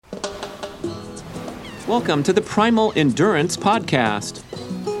Welcome to the Primal Endurance Podcast.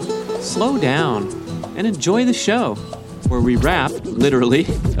 Slow down and enjoy the show, where we rap, literally,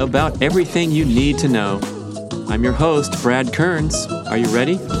 about everything you need to know. I'm your host, Brad Kearns. Are you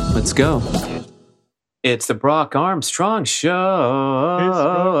ready? Let's go. It's the Brock Armstrong Show. It's the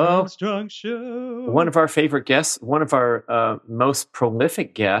Brock Armstrong Show. One of our favorite guests, one of our most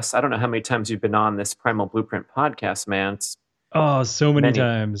prolific guests. I don't know how many times you've been on this Primal Blueprint podcast, man. Oh, so many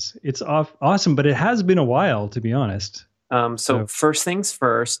times. It's awesome, but it has been a while, to be honest. So first things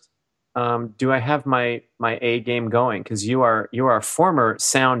first, do I have my A game going? Because you are a former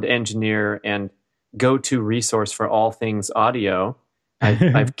sound engineer and go-to resource for all things audio.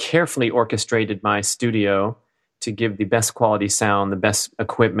 I've carefully orchestrated my studio to give the best quality sound, the best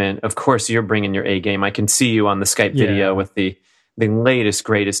equipment. Of course, you're bringing your A game. I can see you on the Skype video with the latest,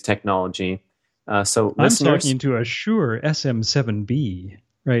 greatest technology. So I'm listeners, talking to a Shure SM7B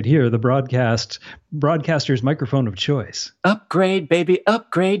right here, the broadcaster's microphone of choice. Upgrade, baby,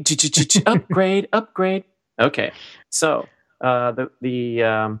 upgrade, upgrade, upgrade. Okay, so my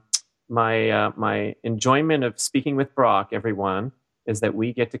enjoyment of speaking with Brock, everyone, is that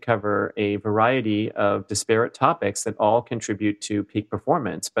we get to cover a variety of disparate topics that all contribute to peak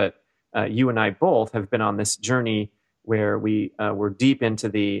performance. But you and I both have been on this journey where we were deep into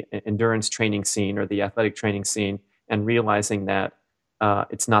the endurance training scene or the athletic training scene, and realizing that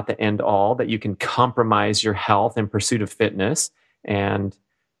it's not the end all, that you can compromise your health in pursuit of fitness, and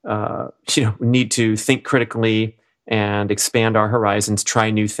need to think critically and expand our horizons,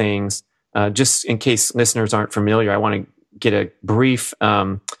 try new things. Just in case listeners aren't familiar, I want to get a brief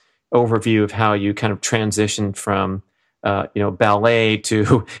overview of how you kind of transitioned from ballet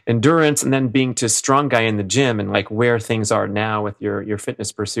to endurance, and then being to strong guy in the gym, and like where things are now with your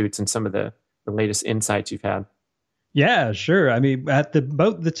fitness pursuits and some of the latest insights you've had. Yeah, sure. I mean, at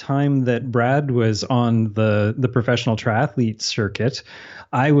about the time that Brad was on the professional triathlete circuit,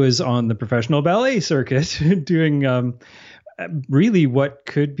 I was on the professional ballet circuit doing really what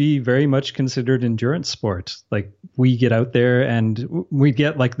could be very much considered endurance sport. Like, we get out there and we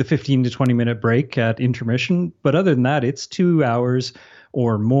get like the 15 to 20 minute break at intermission. But other than that, it's 2 hours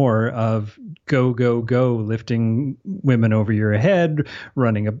or more of go, go, go, lifting women over your head,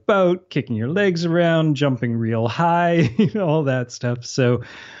 running about, kicking your legs around, jumping real high, all that stuff. So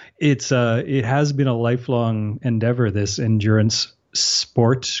it has been a lifelong endeavor, this endurance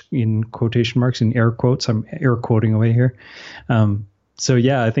sport, in quotation marks, in air quotes. I'm air quoting away here. So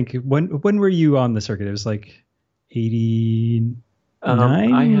yeah, I think when were you on the circuit? It was like 89,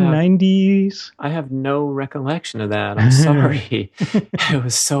 90s. I have no recollection of that. I'm sorry. It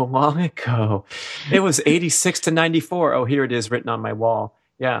was so long ago. It was 86 to 94. Oh, here it is written on my wall.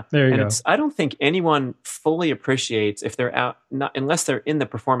 Yeah. There you go. I don't think anyone fully appreciates, if they're out, unless they're in the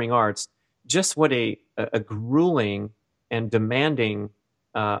performing arts, just what a grueling and demanding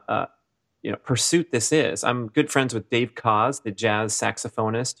pursuit this is. I'm good friends with Dave Koz, the jazz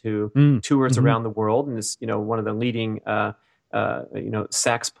saxophonist who tours around the world and is one of the leading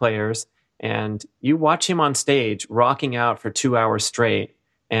sax players. And you watch him on stage rocking out for 2 hours straight,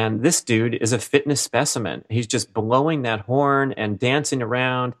 and this dude is a fitness specimen. He's just blowing that horn and dancing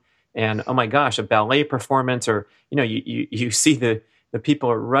around, and oh my gosh, a ballet performance, or you see the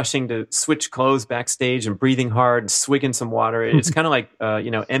people are rushing to switch clothes backstage and breathing hard, swigging some water. It's kind of like,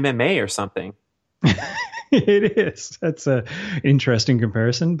 MMA or something. It is. That's a interesting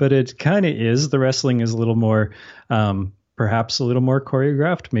comparison, but it kind of is. The wrestling is a little more, perhaps a little more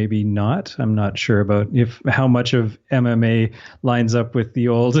choreographed, maybe not. I'm not sure about how much of MMA lines up with the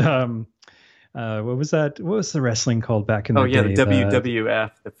old, what was that? What was the wrestling called back in the day? The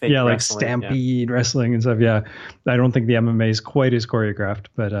WWF, the fake wrestling. Like Stampede wrestling and stuff. Yeah, I don't think the MMA is quite as choreographed,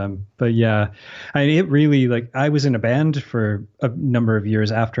 but yeah, it really, like, I was in a band for a number of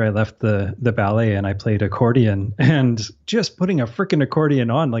years after I left the ballet, and I played accordion, and just putting a freaking accordion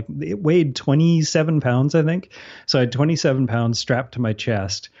on, like, it weighed 27 pounds, I think. So I had 27 pounds strapped to my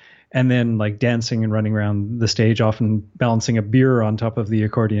chest, and then like dancing and running around the stage, often balancing a beer on top of the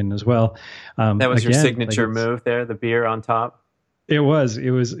accordion as well. That was your signature move there, the beer on top? It was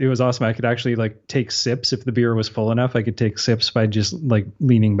awesome. I could actually like take sips if the beer was full enough. I could take sips by just like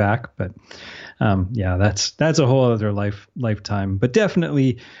leaning back. But yeah, that's a whole other lifetime. But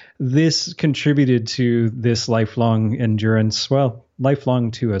definitely this contributed to this lifelong endurance. Well, lifelong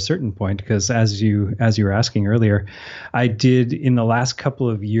to a certain point, because as you were asking earlier, I did, in the last couple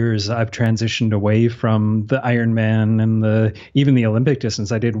of years, I've transitioned away from the Ironman and even the Olympic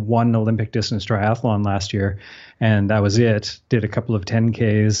distance. I did one Olympic distance triathlon last year, and that was it. Did a couple of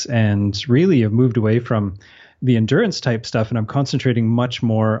 10Ks, and really have moved away from the endurance type stuff, and I'm concentrating much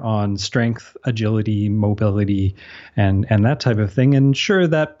more on strength, agility, mobility, and that type of thing. And sure,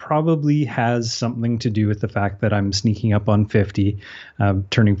 that probably has something to do with the fact that I'm sneaking up on 50,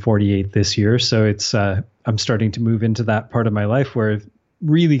 turning 48 this year. So it's I'm starting to move into that part of my life where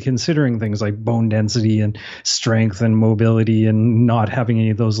really considering things like bone density and strength and mobility and not having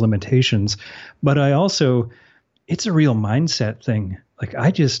any of those limitations. But I also, it's a real mindset thing. Like I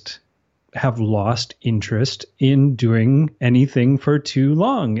just have lost interest in doing anything for too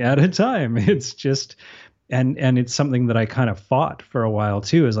long at a time. It's just, and it's something that I kind of fought for a while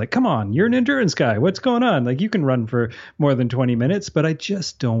too, is like, come on, you're an endurance guy. What's going on? Like you can run for more than 20 minutes, but I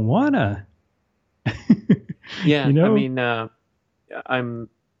just don't wanna. Yeah. You know? I mean, I'm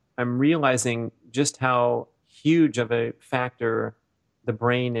realizing just how huge of a factor the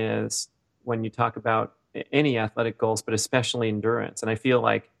brain is when you talk about any athletic goals, but especially endurance. And I feel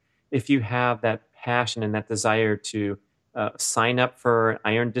like if you have that passion and that desire to sign up for an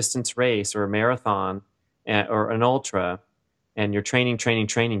iron distance race or a marathon or an ultra, and you're training,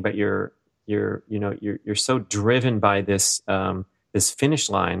 but you're so driven by this this finish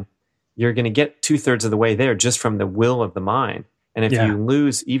line, you're going to get 2/3 of the way there just from the will of the mind. And if you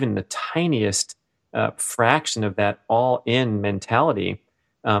lose even the tiniest fraction of that all-in mentality,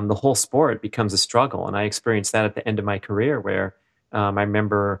 the whole sport becomes a struggle. And I experienced that at the end of my career where I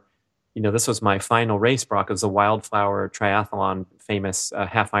remember, this was my final race, Brock. It was a Wildflower triathlon, famous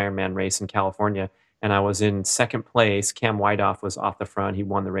half Ironman race in California. And I was in second place. Cam Whiteoff was off the front. He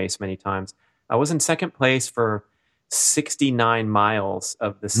won the race many times. I was in second place for 69 miles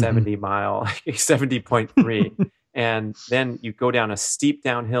of the 70 mile, 70.3. And then you go down a steep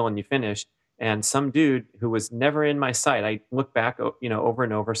downhill and you finish. And some dude who was never in my sight, I look back, over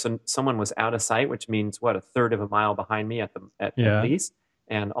and over. So someone was out of sight, which means a third of a mile behind me at least.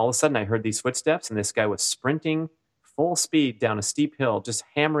 And all of a sudden I heard these footsteps and this guy was sprinting full speed down a steep hill, just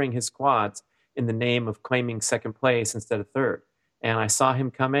hammering his quads in the name of claiming second place instead of third. And I saw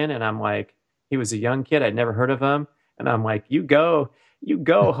him come in and I'm like, he was a young kid. I'd never heard of him. And I'm like, you go,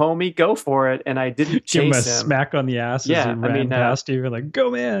 homie, go for it. And I didn't chase him. Give him a smack on the ass as he ran past you. You're like,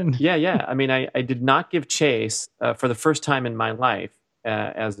 go, man. Yeah. I mean, I did not give chase for the first time in my life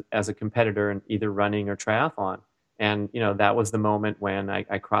as a competitor in either running or triathlon. And, that was the moment when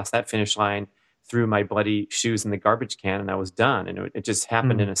I crossed that finish line, threw my bloody shoes in the garbage can, and I was done. And it just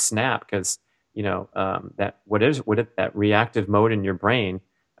happened in a snap because, that reactive mode in your brain,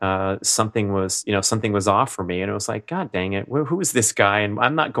 something was off for me. And it was like, God dang it, who is this guy? And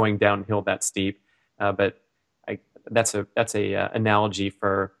I'm not going downhill that steep. But that's a analogy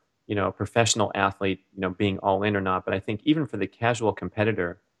for, a professional athlete, being all in or not. But I think even for the casual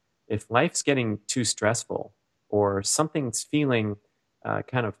competitor, if life's getting too stressful or something's feeling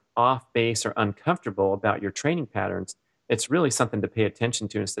kind of off base or uncomfortable about your training patterns, it's really something to pay attention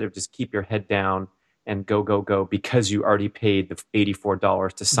to instead of just keep your head down and go because you already paid the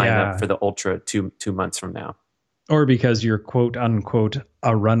 $84 to sign up for the ultra two months from now. Or because you're quote unquote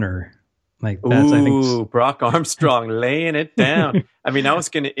a runner. Like that's, I think, Brock Armstrong laying it down. I mean, I was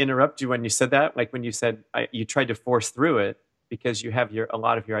going to interrupt you when you said that, like when you said you tried to force through it because you have a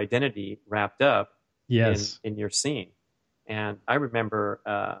lot of your identity wrapped up in your scene. And I remember,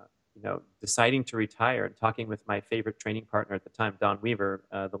 deciding to retire and talking with my favorite training partner at the time, Don Weaver,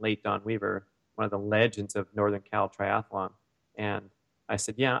 the late Don Weaver, one of the legends of Northern Cal triathlon. And I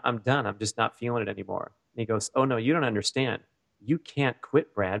said, yeah, I'm done. I'm just not feeling it anymore. And he goes, oh, no, you don't understand. You can't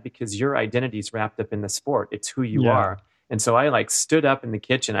quit, Brad, because your identity's wrapped up in the sport. It's who you are. And so I stood up in the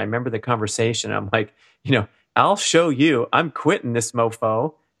kitchen. I remember the conversation. I'm like, I'll show you. I'm quitting this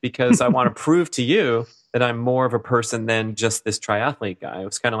mofo because I want to prove to you that I'm more of a person than just this triathlete guy. It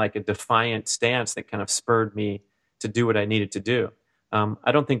was kind of like a defiant stance that kind of spurred me to do what I needed to do.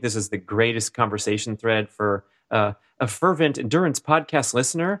 I don't think this is the greatest conversation thread for a fervent endurance podcast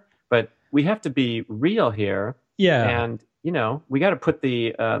listener, but we have to be real here. Yeah. And, we got to put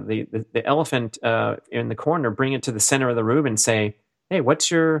the elephant in the corner, bring it to the center of the room and say, hey,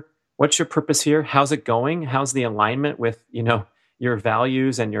 what's your purpose here? How's it going? How's the alignment with, your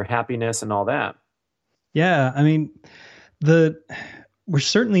values and your happiness and all that? Yeah. I mean, we're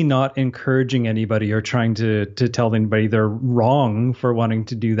certainly not encouraging anybody or trying to tell anybody they're wrong for wanting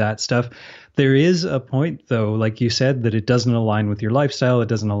to do that stuff. There is a point, though, like you said, that it doesn't align with your lifestyle. It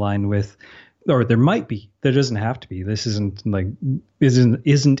doesn't align with, or there might be. There doesn't have to be. This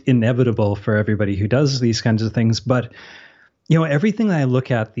isn't inevitable for everybody who does these kinds of things. But everything that I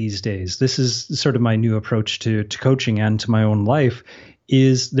look at these days, this is sort of my new approach to coaching and to my own life,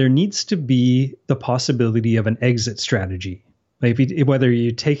 is there needs to be the possibility of an exit strategy. Maybe whether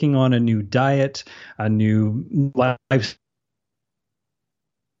you're taking on a new diet, a new life,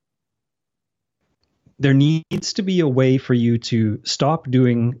 there needs to be a way for you to stop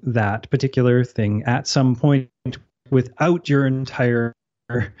doing that particular thing at some point without your entire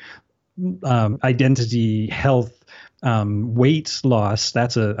identity, health, weight loss.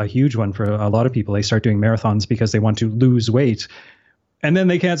 That's a huge one for a lot of people. They start doing marathons because they want to lose weight. And then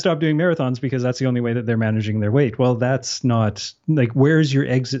they can't stop doing marathons because that's the only way that they're managing their weight. Well, that's not like, where's your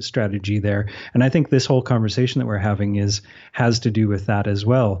exit strategy there? And I think this whole conversation that we're having has to do with that as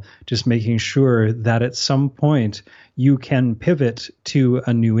well. Just making sure that at some point you can pivot to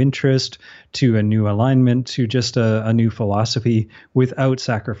a new interest, to a new alignment, to just a new philosophy without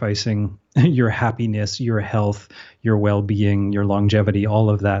sacrificing your happiness, your health, your well-being, your longevity, all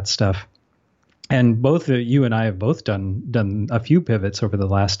of that stuff. And both you and I have both done a few pivots over the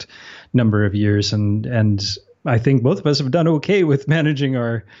last number of years, and I think both of us have done okay with managing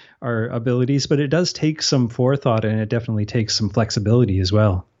our abilities, but it does take some forethought, and it definitely takes some flexibility as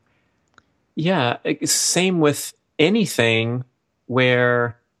well. Yeah, same with anything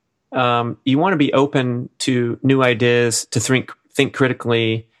where you want to be open to new ideas, to think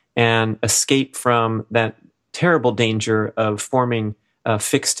critically, and escape from that terrible danger of forming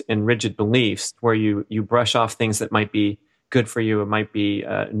fixed and rigid beliefs, where you brush off things that might be good for you, it might be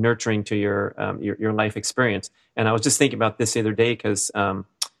nurturing to your life experience. And I was just thinking about this the other day because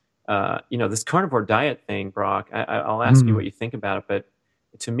this carnivore diet thing, Brock. I'll ask you what you think about it, but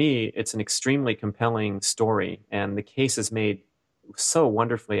to me, it's an extremely compelling story, and the case is made so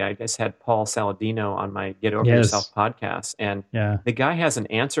wonderfully. I just had Paul Saladino on my Get Over Yourself podcast, and the guy has an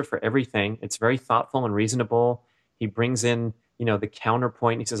answer for everything. It's very thoughtful and reasonable. He brings in the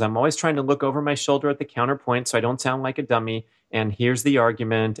counterpoint. He says, I'm always trying to look over my shoulder at the counterpoint so I don't sound like a dummy. And here's the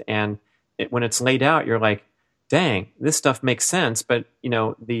argument. And when it's laid out, you're like, dang, this stuff makes sense. But,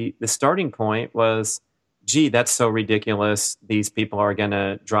 the starting point was, gee, that's so ridiculous. These people are going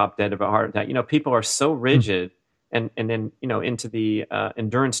to drop dead of a heart attack. People are so rigid. And then, into the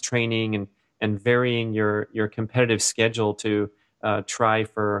endurance training and varying your competitive schedule to try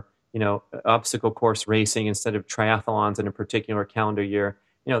for obstacle course racing instead of triathlons in a particular calendar year.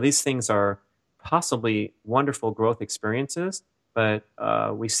 These things are possibly wonderful growth experiences, but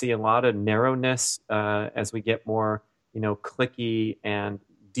we see a lot of narrowness as we get more, cliquey and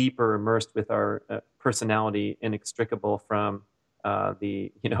deeper immersed with our personality, inextricable from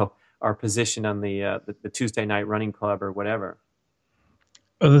our position on the Tuesday night running club or whatever.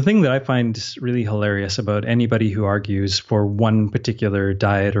 Well, the thing that I find really hilarious about anybody who argues for one particular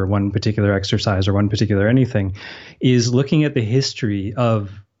diet or one particular exercise or one particular anything is looking at the history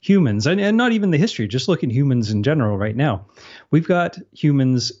of humans, and not even the history, just look at humans in general right now. We've got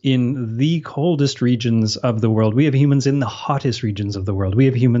humans in the coldest regions of the world. We have humans in the hottest regions of the world. We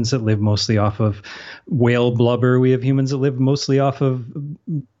have humans that live mostly off of whale blubber. We have humans that live mostly off of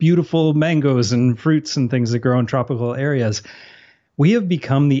beautiful mangoes and fruits and things that grow in tropical areas. We have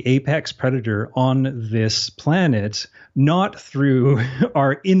become the apex predator on this planet, not through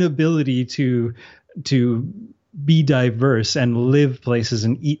our inability to be diverse and live places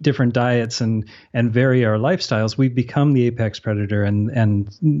and eat different diets and vary our lifestyles. We've become the apex predator and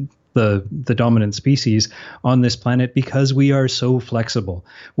the dominant species on this planet because we are so flexible.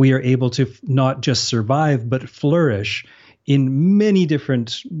 We are able to not just survive, but flourish in many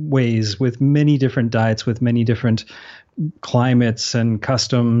different ways, with many different diets, with many different climates and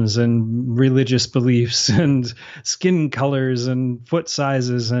customs and religious beliefs and skin colors and foot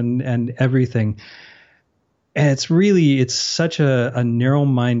sizes and everything. And it's such a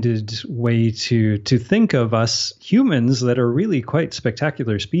narrow-minded way to think of us humans that are really quite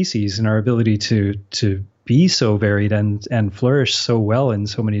spectacular species in our ability to be so varied and flourish so well in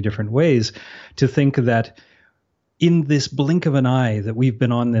so many different ways, to think that in this blink of an eye that we've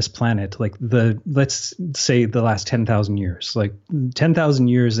been on this planet, like let's say the last 10,000 years, like 10,000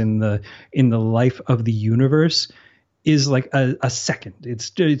 years in the life of the universe is like a second.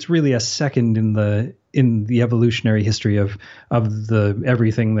 It's really a second in the evolutionary history of the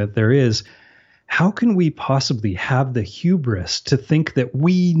everything that there is. How can we possibly have the hubris to think that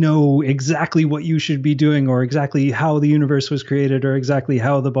we know exactly what you should be doing, or exactly how the universe was created, or exactly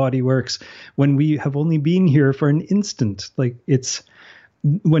how the body works, when we have only been here for an instant? Like, it's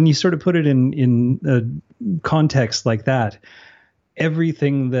when you sort of put it in a context like that,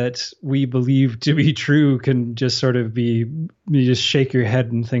 everything that we believe to be true can just sort of be, you just shake your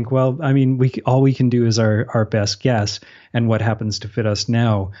head and think, well, I mean, all we can do is our best guess and what happens to fit us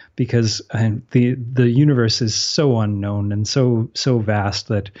now, because the universe is so unknown and so vast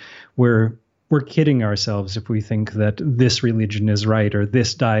that we're we're kidding ourselves if we think that this religion is right or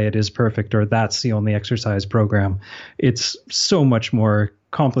this diet is perfect or that's the only exercise program. It's so much more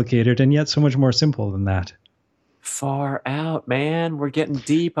complicated and yet so much more simple than that. Far out, man. We're getting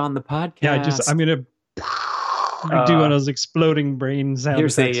deep on the Yeah, podcast. I'm going to do one of those exploding brain sound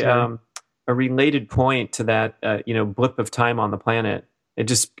Here's effects here. A related point to that, blip of time on the planet. It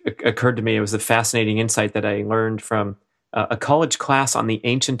just occurred to me. It was a fascinating insight that I learned from a college class on the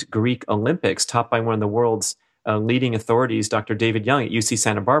ancient Greek Olympics taught by one of the world's leading authorities, Dr. David Young at UC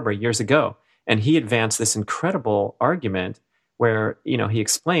Santa Barbara years ago. And he advanced this incredible argument where, he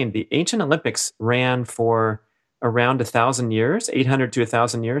explained the ancient Olympics ran for around 1,000 years, 800 to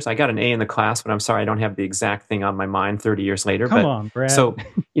 1,000 years. I got an A in the class, but I'm sorry, I don't have the exact thing on my mind 30 years later. Come on, Brad. So,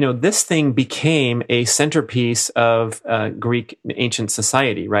 this thing became a centerpiece of Greek ancient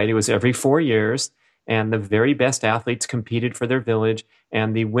society, right? It was every 4 years, and the very best athletes competed for their village.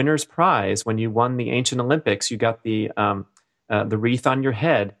 And the winner's prize, when you won the ancient Olympics, you got the wreath on your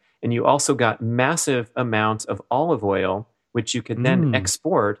head, and you also got massive amounts of olive oil, which you could then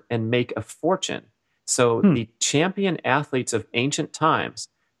export and make a fortune. So the champion athletes of ancient times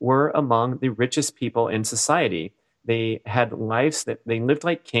were among the richest people in society. They had lives that they lived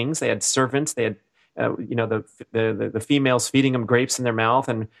like kings. They had servants. They had, the females feeding them grapes in their mouth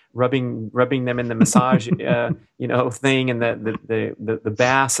and rubbing them in the massage, thing, and the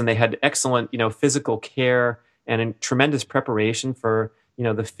baths. And they had excellent, physical care and tremendous preparation for,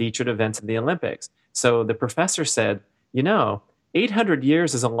 the featured events of the Olympics. So the professor said, 800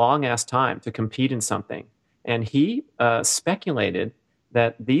 years is a long-ass time to compete in something. And he speculated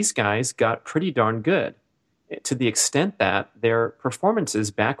that these guys got pretty darn good to the extent that their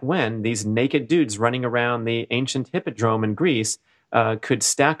performances back when, these naked dudes running around the ancient hippodrome in Greece, could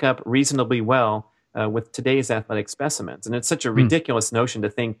stack up reasonably well with today's athletic specimens. And it's such a ridiculous notion to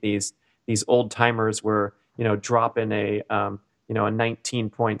think these old-timers were, dropping a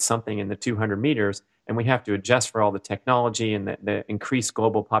 19-point something in the 200 meters, and we have to adjust for all the technology and the increased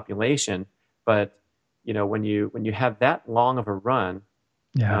global population. But when you have that long of a run,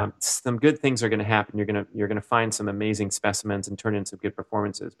 some good things are going to happen. You're going to find some amazing specimens and turn in some good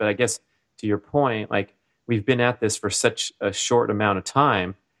performances. But I guess to your point, like, we've been at this for such a short amount of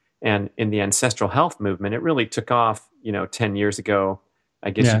time, and in the ancestral health movement, it really took off 10 years ago.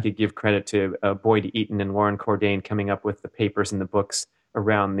 I guess you could give credit to Boyd Eaton and Lauren Cordain coming up with the papers and the books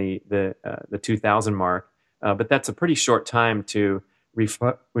around the 2000 mark. But that's a pretty short time to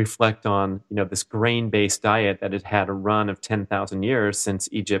reflect on, this grain-based diet that had had a run of 10,000 years since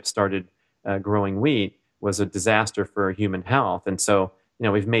Egypt started growing wheat was a disaster for human health. And so,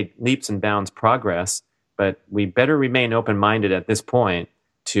 we've made leaps and bounds progress, but we better remain open-minded at this point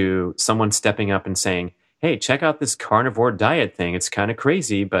to someone stepping up and saying, hey, check out this carnivore diet thing. It's kind of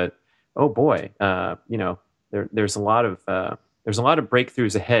crazy, but oh boy, there's a lot of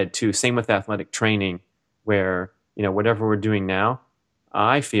breakthroughs ahead too. Same with athletic training, where whatever we're doing now,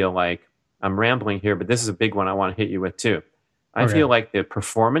 I feel like I'm rambling here, but this is a big one I want to hit you with too. I feel like the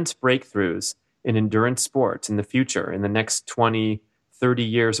performance breakthroughs in endurance sports in the future, in the next 20, 30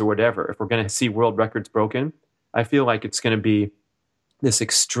 years or whatever, if we're going to see world records broken, I feel like it's going to be this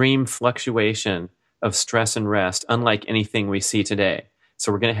extreme fluctuation of stress and rest, unlike anything we see today.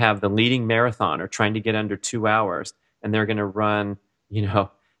 So we're going to have the leading marathoner trying to get under 2 hours, and they're going to run,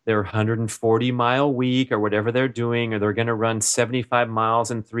 their 140-mile week or whatever they're doing, or they're going to run 75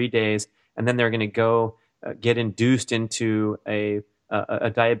 miles in 3 days, and then they're going to go get induced into a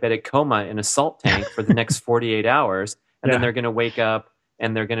diabetic coma in a salt tank for the next 48 hours, and then they're going to wake up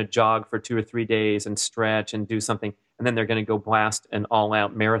and they're going to jog for 2 or 3 days and stretch and do something, and then they're going to go blast an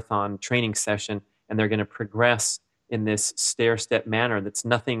all-out marathon training session, and they're going to progress in this stair-step manner that's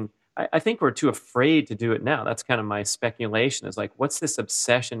nothing. I think we're too afraid to do it now. That's kind of my speculation, is like, what's this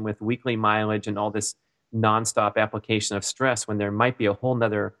obsession with weekly mileage and all this nonstop application of stress when there might be a whole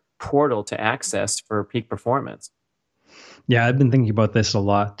nother portal to access for peak performance? Yeah, I've been thinking about this a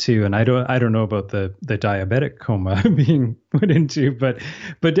lot too, and I don't know about the diabetic coma being put into, but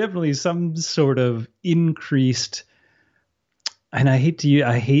definitely some sort of increased. And I hate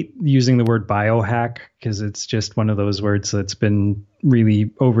using the word biohack because it's just one of those words that's been really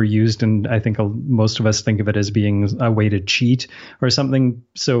overused, and I think most of us think of it as being a way to cheat or something.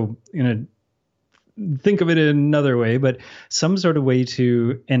 So, think of it in another way, but some sort of way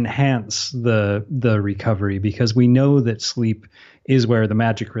to enhance the recovery, because we know that sleep is where the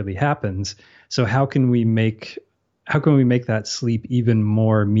magic really happens. So how can we make that sleep even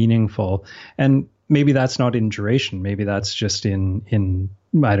more meaningful? And maybe that's not in duration. Maybe that's just in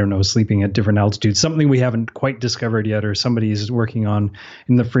I don't know, sleeping at different altitudes, something we haven't quite discovered yet, or somebody's working on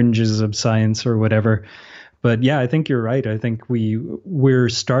in the fringes of science or whatever. But yeah, I think you're right. I think we're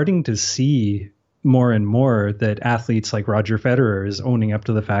starting to see more and more that athletes like Roger Federer is owning up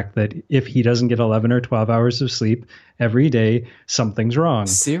to the fact that if he doesn't get 11 or 12 hours of sleep every day, something's wrong. Right?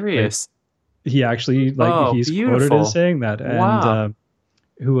 Serious. He actually, like, Oh, he's quoted as beautiful. saying that. And Wow.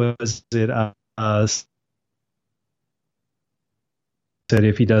 who was it? Said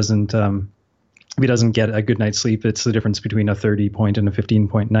if he doesn't get a good night's sleep, it's the difference between a 30-point and a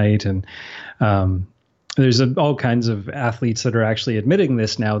 15-point night. And um, there's all kinds of athletes that are actually admitting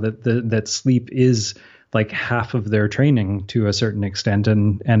this now, that sleep is like half of their training to a certain extent.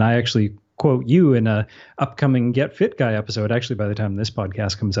 And I actually quote you in a upcoming Get Fit Guy episode. Actually, by the time this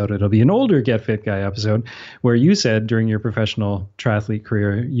podcast comes out, it'll be an older Get Fit Guy episode, where you said during your professional triathlete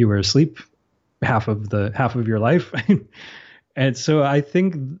career you were asleep half of your life. And so I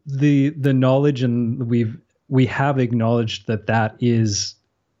think the knowledge, and we have acknowledged that is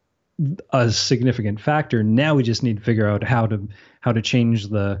a significant factor. Now we just need to figure out how to change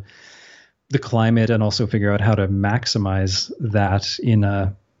the climate, and also figure out how to maximize that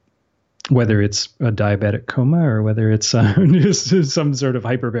in whether it's a diabetic coma, or whether it's just some sort of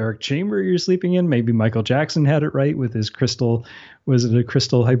hyperbaric chamber you're sleeping in. Maybe Michael Jackson had it right with his crystal. Was it a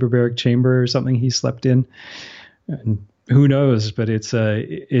crystal hyperbaric chamber or something he slept in? And who knows? But it's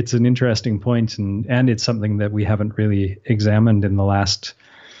an interesting point, and it's something that we haven't really examined in the last,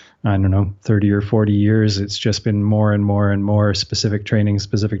 I don't know, 30 or 40 years. It's just been more and more and more specific training.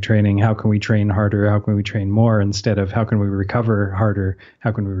 How can we train harder? How can we train more? Instead of how can we recover harder?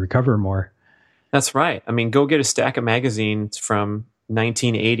 How can we recover more? That's right. I mean, go get a stack of magazines from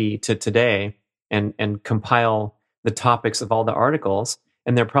 1980 to today and compile the topics of all the articles,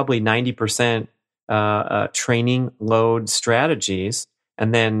 and they're probably 90% training load strategies.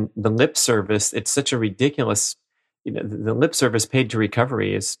 And then the lip service, it's such a ridiculous, the lip service paid to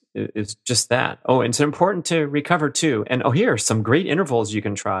recovery is just that. Oh, and it's important to recover too. And oh, here are some great intervals you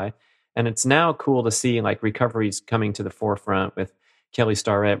can try. And it's now cool to see like recoveries coming to the forefront with Kelly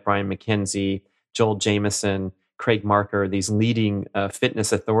Starrett, Brian McKenzie, Joel Jameson, Craig Marker. These leading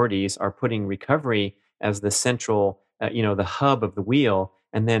fitness authorities are putting recovery as the central, the hub of the wheel.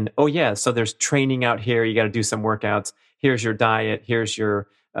 And then, oh yeah, so there's training out here. You got to do some workouts. Here's your diet. Here's your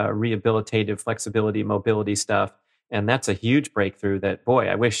rehabilitative flexibility, mobility stuff. And that's a huge breakthrough that, boy,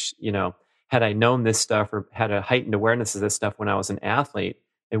 I wish, had I known this stuff or had a heightened awareness of this stuff when I was an athlete,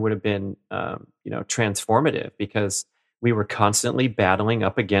 it would have been, transformative, because we were constantly battling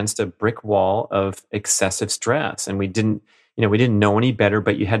up against a brick wall of excessive stress. And we didn't know any better,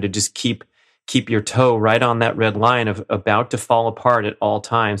 but you had to just keep your toe right on that red line of about to fall apart at all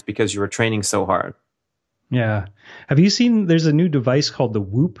times because you were training so hard. Yeah. Have you seen, there's a new device called the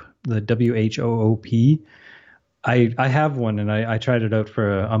Whoop, the WHOOP. I have one, and I tried it out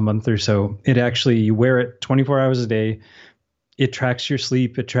for a month or so. It actually, you wear it 24 hours a day. It tracks your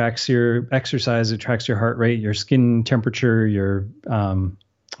sleep. It tracks your exercise. It tracks your heart rate, your skin temperature, your,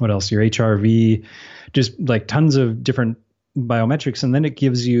 what else? Your HRV, just like tons of different biometrics. And then it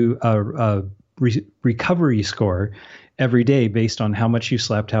gives you a recovery score every day based on how much you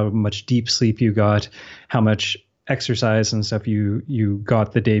slept, how much deep sleep you got, how much exercise and stuff you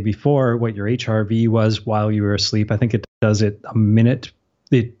got the day before, what your HRV was while you were asleep. I think it does it a minute.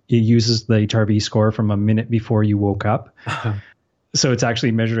 It uses the HRV score from a minute before you woke up. So it's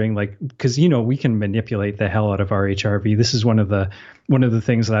actually measuring, like, because we can manipulate the hell out of our HRV. This is one of the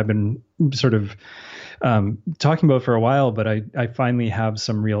things that I've been sort of talking about for a while, but I finally have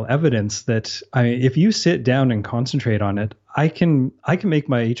some real evidence that if you sit down and concentrate on it, I can make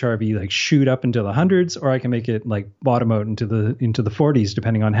my HRV like shoot up into the hundreds, or I can make it like bottom out into the 40s,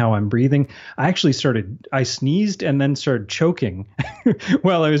 depending on how I'm breathing. I sneezed and then started choking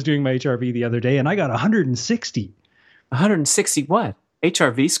while I was doing my HRV the other day, and I got 160. 160 what?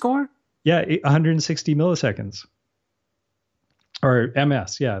 HRV score? Yeah, 160 milliseconds. Or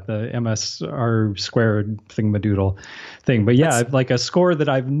MS, yeah, the MSR squared thingamadoodle thing. But yeah, like a score that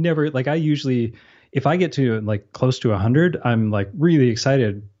I've never, like, I usually, if I get to like close to 100, I'm like really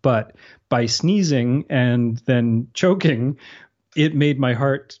excited. But by sneezing and then choking, it made my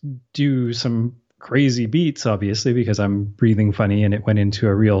heart do some crazy beats, obviously, because I'm breathing funny, and it went into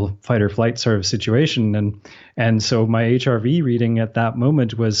a real fight or flight sort of situation. And so my HRV reading at that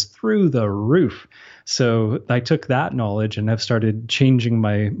moment was through the roof. So I took that knowledge and have started changing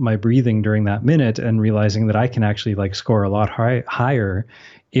my breathing during that minute, and realizing that I can actually like score a lot higher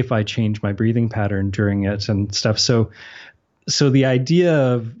if I change my breathing pattern during it and stuff. So the idea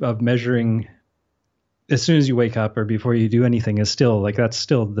of measuring as soon as you wake up or before you do anything is still like, that's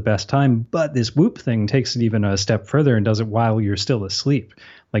still the best time. But this Whoop thing takes it even a step further and does it while you're still asleep,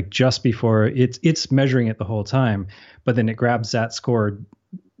 like just before it's measuring it the whole time, but then it grabs that score,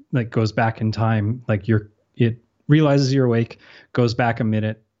 like goes back in time, like it realizes you're awake, goes back a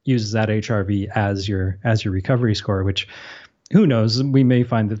minute, uses that HRV as your recovery score, which who knows, we may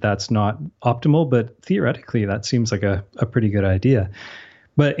find that that's not optimal, but theoretically that seems like a pretty good idea.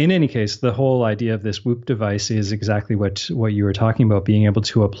 But in any case, the whole idea of this Whoop device is exactly what you were talking about, being able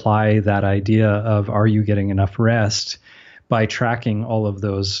to apply that idea of, are you getting enough rest, by tracking all of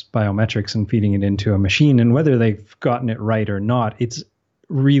those biometrics and feeding it into a machine. And whether they've gotten it right or not, it's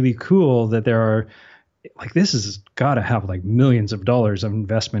really cool that there are, like, this has got to have like millions of dollars of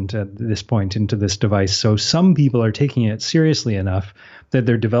investment at this point into this device. So some people are taking it seriously enough that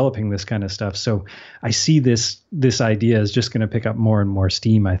they're developing this kind of stuff. So I see this idea is just going to pick up more and more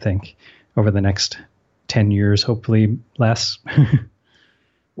steam, I think, over the next 10 years, hopefully less.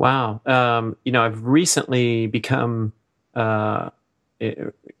 Wow. I've recently become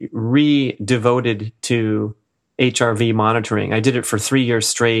re-devoted to HRV monitoring. I did it for 3 years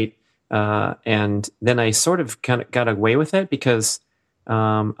straight. And then I sort of kind of got away with it because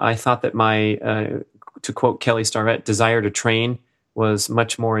I thought that my, to quote Kelly Starrett, desire to train was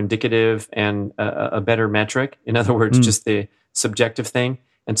much more indicative and a better metric. In other words, just the subjective thing.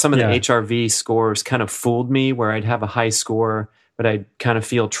 And some of the HRV scores kind of fooled me, where I'd have a high score, but I'd kind of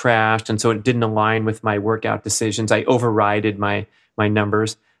feel trashed. And so it didn't align with my workout decisions. I overrided my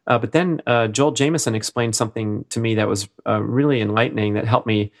numbers. But then Joel Jameson explained something to me that was really enlightening, that helped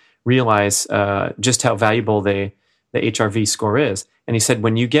me realize just how valuable the HRV score is. And he said,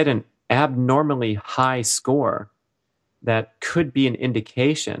 when you get an abnormally high score, that could be an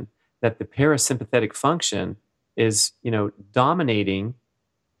indication that the parasympathetic function is, dominating,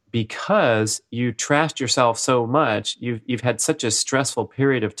 because you trashed yourself so much. You've had such a stressful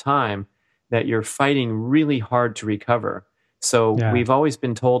period of time that you're fighting really hard to recover. So we've always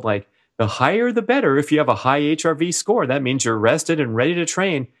been told, like, the higher the better. If you have a high HRV score, that means you're rested and ready to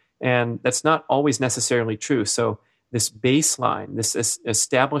train. And that's not always necessarily true. So this baseline, this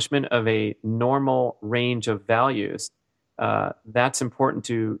establishment of a normal range of values, that's important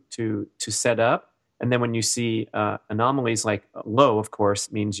to set up. And then when you see anomalies like low, of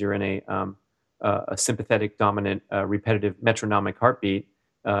course, means you're in a sympathetic dominant repetitive metronomic heartbeat,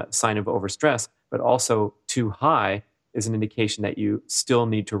 sign of overstress. But also too high is an indication that you still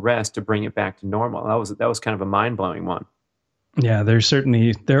need to rest to bring it back to normal. That was kind of a mind-blowing one. Yeah,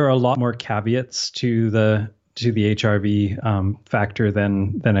 there are a lot more caveats to the HRV factor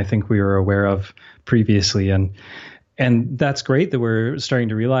than I think we were aware of previously, and that's great that we're starting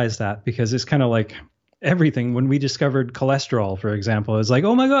to realize that, because it's kind of like everything. When we discovered cholesterol, for example, it's like,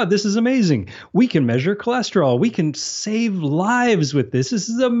 oh my God, this is amazing. We can measure cholesterol. We can save lives with this. This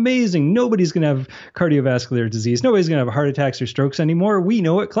is amazing. Nobody's going to have cardiovascular disease. Nobody's going to have heart attacks or strokes anymore. We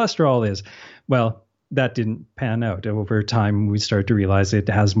know what cholesterol is. Well, that didn't pan out. Over time, we start to realize it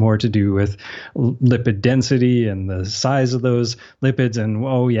has more to do with lipid density and the size of those lipids. And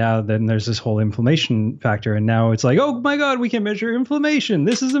then there's this whole inflammation factor. And now it's like, oh my God, we can measure inflammation.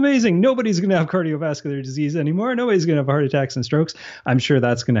 This is amazing. Nobody's going to have cardiovascular disease anymore. Nobody's going to have heart attacks and strokes. I'm sure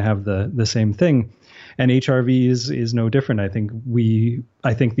that's going to have the same thing. And HRV is no different. I think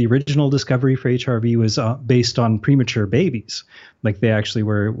the original discovery for HRV was based on premature babies. Like, they actually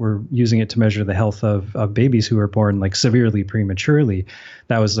were using it to measure the health of babies who were born like severely prematurely.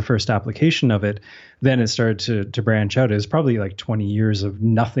 That was the first application of it. Then it started to branch out. It was probably like 20 years of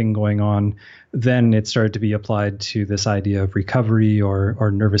nothing going on. Then it started to be applied to this idea of recovery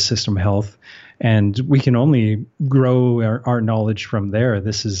or nervous system health. And we can only grow our knowledge from there.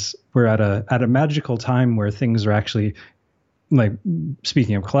 We're at a magical time where things are actually, like,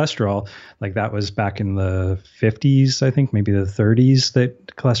 speaking of cholesterol, like, that was back in the 50s, I think, maybe the 30s,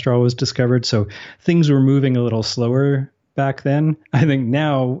 that cholesterol was discovered. So things were moving a little slower back then. I think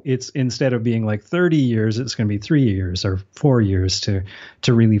now it's, instead of being like 30 years, it's going to be 3 years or 4 years to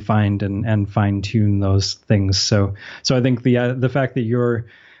really find and fine tune those things. So I think the fact that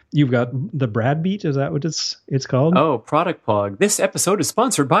you've got the Brad Beat, is that what it's called? Oh, product plug. This episode is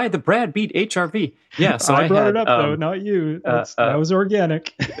sponsored by the Brad Beat HRV. Yeah, so I brought it up though, not you. That was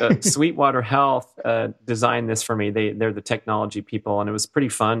organic. Sweetwater Health designed this for me. They're the technology people, and it was pretty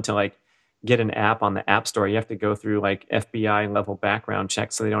fun to like get an app on the App Store. You have to go through like FBI level background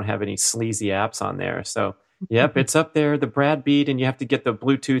checks, so they don't have any sleazy apps on there. So, yep, it's up there, the Brad Beat, and you have to get the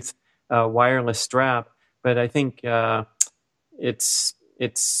Bluetooth wireless strap. But I think it's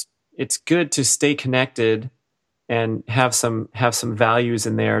good to stay connected and have some values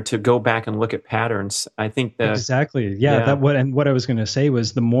in there to go back and look at patterns. I think exactly. Yeah. What I was going to say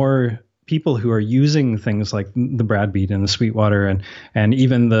was the more people who are using things like the Brad Beat and the Sweetwater and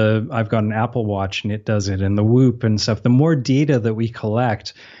even I've got an Apple Watch and it does it, and the Whoop and stuff, the more data that we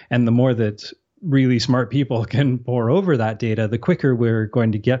collect and the more that really smart people can pour over that data, the quicker we're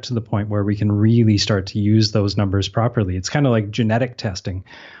going to get to the point where we can really start to use those numbers properly. It's kind of like genetic testing.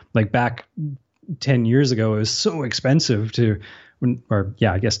 Like back 10 years ago, it was so expensive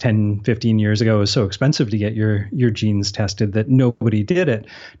I guess 10, 15 years ago, it was so expensive to get your genes tested that nobody did it.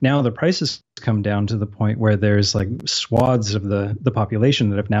 Now the prices come down to the point where there's like swaths of the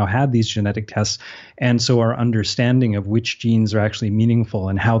population that have now had these genetic tests. And so our understanding of which genes are actually meaningful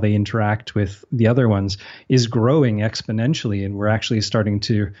and how they interact with the other ones is growing exponentially. And we're actually starting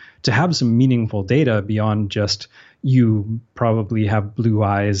to have some meaningful data beyond just you probably have blue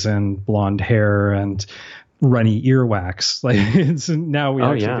eyes and blonde hair and runny earwax. Like it's now we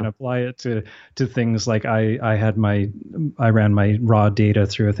can apply it to things like I ran my raw data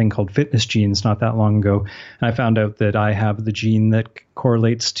through a thing called Fitness Genes not that long ago, and I found out that I have the gene that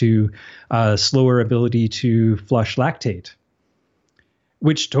correlates to slower ability to flush lactate,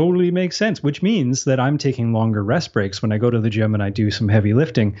 which totally makes sense, which means that I'm taking longer rest breaks when I go to the gym and I do some heavy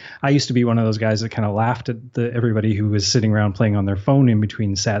lifting. I used to be one of those guys that kind of laughed at everybody who was sitting around playing on their phone in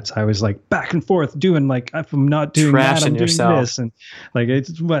between sets. I was like back and forth doing, like, if I'm not doing that, I'm doing this. And like,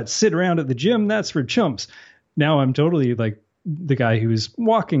 it's sit around at the gym, that's for chumps. Now I'm totally like the guy who's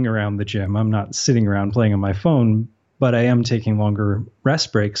walking around the gym. I'm not sitting around playing on my phone, but I am taking longer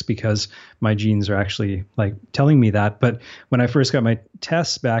rest breaks because my genes are actually like telling me that. But when I first got my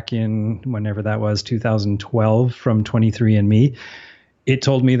tests back in whenever that was, 2012 from 23andMe, it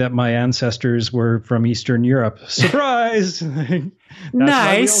told me that my ancestors were from Eastern Europe. Surprise! That's nice.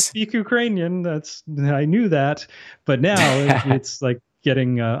 Why we all speak Ukrainian. I knew that, but now it's like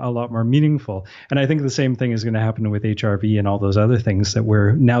getting a lot more meaningful. And I think the same thing is going to happen with HRV and all those other things that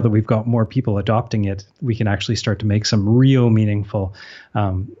now that we've got more people adopting it, we can actually start to make some real meaningful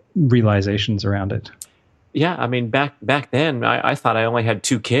realizations around it. Yeah, I mean, back then, I thought I only had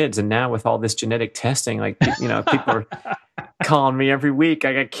 2 kids, and now with all this genetic testing, like, people are calling me every week.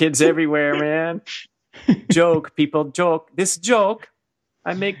 I got kids everywhere, man. Joke, people joke. This joke,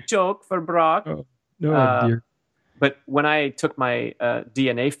 I make joke for Brock. Oh, no, dear. But when I took my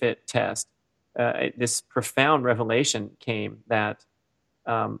DNA fit test, this profound revelation came that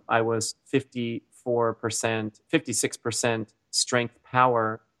I was 54%, 56% strength,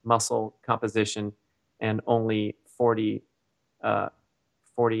 power, muscle composition, and only 48%,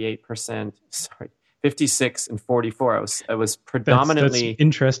 56 and 44. I was predominantly that's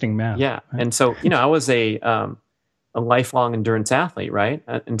interesting math. Yeah. Right? And so, I was a lifelong endurance athlete, right?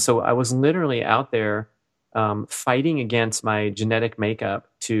 And so I was literally out there fighting against my genetic makeup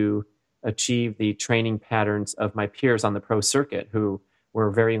to achieve the training patterns of my peers on the pro circuit, who were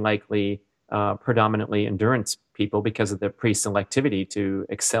very likely predominantly endurance people because of the pre-selectivity to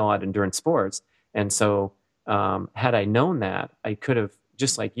excel at endurance sports. And so had I known that, I could have,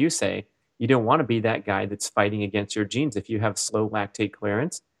 just like you say, you don't want to be that guy that's fighting against your genes. If you have slow lactate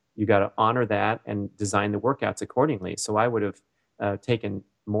clearance, you got to honor that and design the workouts accordingly. So I would have taken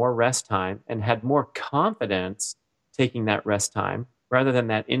more rest time and had more confidence taking that rest time rather than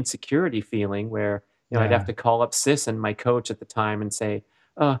that insecurity feeling where, I'd have to call up Sis and my coach at the time and say,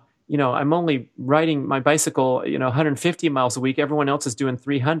 I'm only riding my bicycle, 150 miles a week. Everyone else is doing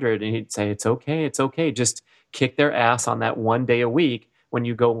 300. And he'd say, it's okay. Just kick their ass on that one day a week when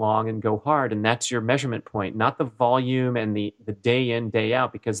you go long and go hard. And that's your measurement point, not the volume and the day in, day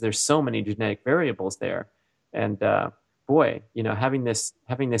out, because there's so many genetic variables there. And boy, having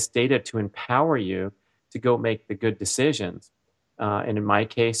this data to empower you to go make the good decisions. And in my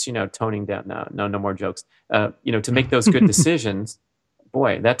case, toning down, no more jokes, to make those good decisions,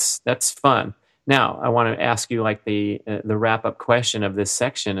 boy, that's fun. Now I want to ask you like the wrap up question of this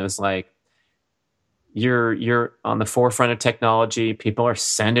section is like, you're on the forefront of technology. People are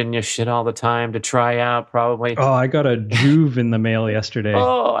sending you shit all the time to try out probably. Oh, I got a Juve in the mail yesterday.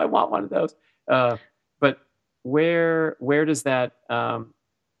 Oh, I want one of those. But where does that,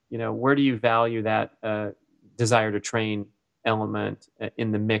 where do you value that desire to train element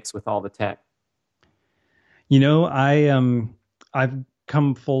in the mix with all the tech? I've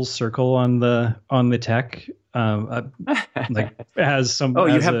come full circle on the tech. Like as some. Oh,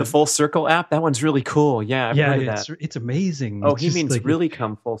 you have the Full Circle app. That one's really cool. Yeah, I've heard of that. It's amazing. Oh, he means like, really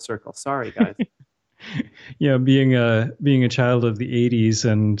come full circle. Sorry, guys. being a child of the 80s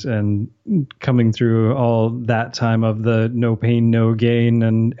and coming through all that time of the no pain no gain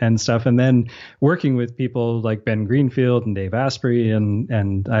and stuff, and then working with people like Ben Greenfield and Dave Asprey,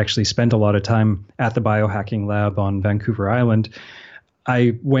 and I actually spent a lot of time at the biohacking lab on Vancouver Island.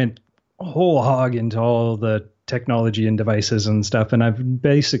 I went whole hog into all the technology and devices and stuff, and I've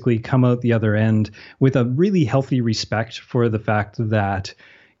basically come out the other end with a really healthy respect for the fact that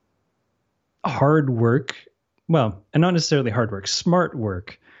hard work, well, and not necessarily hard work, smart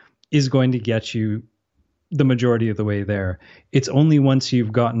work is going to get you the majority of the way there. It's only once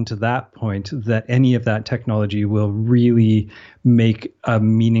you've gotten to that point that any of that technology will really make a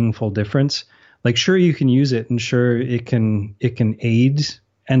meaningful difference. Like, sure, you can use it, and sure, it can aid,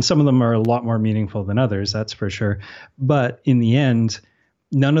 and some of them are a lot more meaningful than others, that's for sure. But in the end,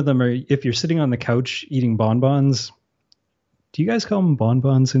 none of them are. If you're sitting on the couch eating bonbons, do you guys call them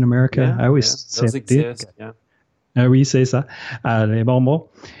bonbons in America? Yeah, I always say those exist. Yeah. Oui, c'est ça. Les bonbons.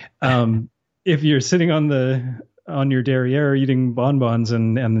 If you're sitting on your derriere eating bonbons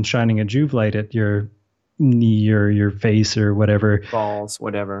and then shining a Juve light at your knee or your face or whatever, Balls,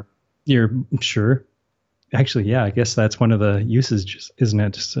 whatever. You're sure. Actually, yeah, I guess that's one of the uses, isn't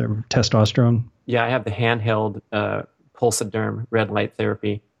it? Just, testosterone. Yeah, I have the handheld pulsaderm red light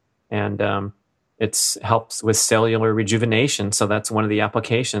therapy, and it helps with cellular rejuvenation. So that's one of the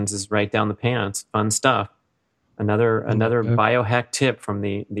applications, is right down the pants. Fun stuff. Another biohack tip from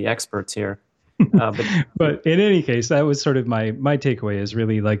the experts here. But in any case, that was sort of my takeaway, is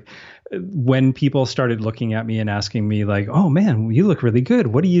really like when people started looking at me and asking me like, "Oh man, you look really good.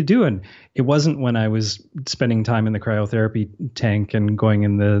 What are you doing?" It wasn't when I was spending time in the cryotherapy tank and going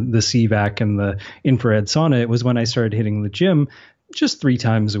in the CVAC and the infrared sauna. It was when I started hitting the gym just 3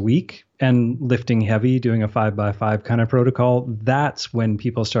 times a week and lifting heavy, doing a 5x5 kind of protocol. That's when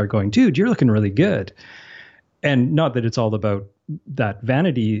people start going, "Dude, you're looking really good." And not that it's all about that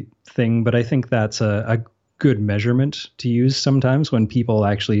vanity thing, but I think that's a good measurement to use sometimes when people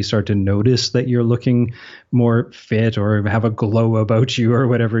actually start to notice that you're looking more fit or have a glow about you or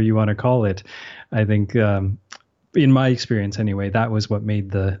whatever you want to call it. I think, in my experience anyway, that was what made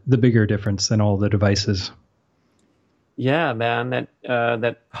the bigger difference than all the devices. Yeah, man,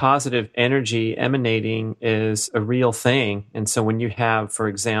 that positive energy emanating is a real thing. And so when you have, for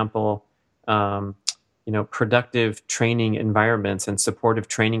example, productive training environments and supportive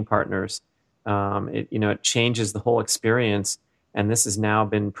training partners, it changes the whole experience. And this has now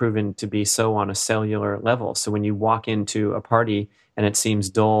been proven to be so on a cellular level. So when you walk into a party and it seems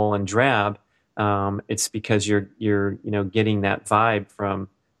dull and drab, it's because you're getting that vibe from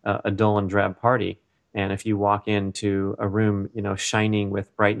a dull and drab party. And if you walk into a room, shining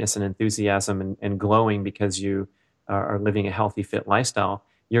with brightness and enthusiasm and glowing because you are living a healthy, fit lifestyle,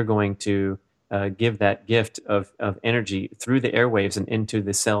 you're going to give that gift of energy through the airwaves and into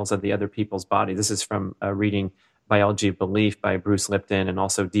the cells of the other people's body. This is from reading Biology of Belief by Bruce Lipton, and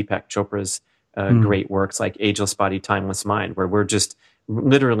also Deepak Chopra's great works like Ageless Body, Timeless Mind, where we're just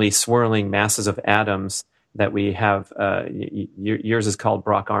literally swirling masses of atoms that we have. Yours is called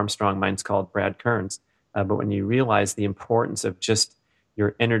Brock Armstrong, mine's called Brad Kearns. But when you realize the importance of just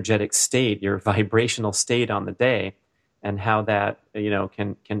your energetic state, your vibrational state on the day, and how that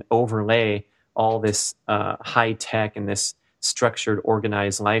can overlay all this high tech and this structured,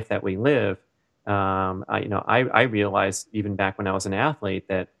 organized life that we live. I realized even back when I was an athlete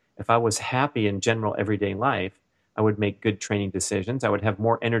that if I was happy in general everyday life, I would make good training decisions. I would have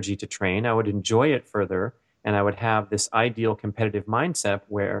more energy to train. I would enjoy it further, and I would have this ideal competitive mindset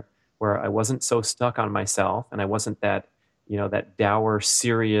where I wasn't so stuck on myself, and I wasn't that that dour,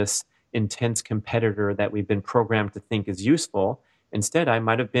 serious, intense competitor that we've been programmed to think is useful. Instead, I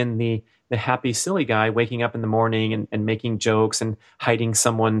might have been the happy, silly guy waking up in the morning and making jokes and hiding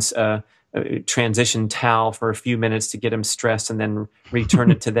someone's transition towel for a few minutes to get them stressed, and then return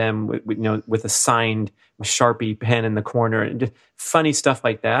it to them with a signed Sharpie pen in the corner, and just funny stuff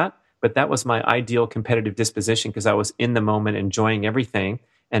like that. But that was my ideal competitive disposition, because I was in the moment, enjoying everything,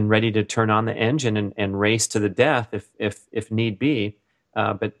 and ready to turn on the engine and race to the death if need be.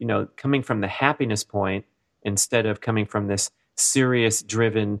 But coming from the happiness point instead of coming from this serious,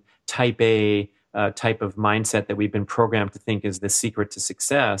 driven, type A type of mindset that we've been programmed to think is the secret to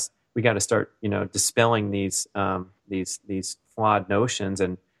success, we got to start dispelling these flawed notions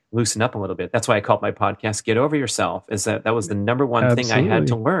and loosen up a little bit. That's why I called my podcast "Get Over Yourself." Is that was the number one thing I had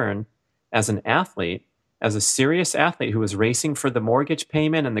to learn as an athlete, as a serious athlete who was racing for the mortgage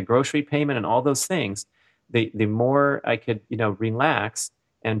payment and the grocery payment and all those things. The more I could relax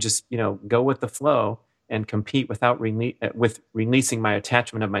and just go with the flow and compete without releasing my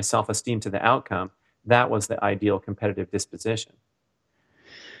attachment of my self-esteem to the outcome, that was the ideal competitive disposition.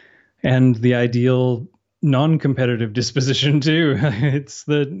 And the ideal non-competitive disposition too. It's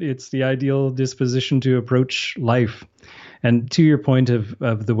the ideal disposition to approach life. And to your point of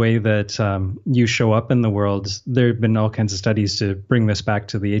the way that you show up in the world, there have been all kinds of studies to bring this back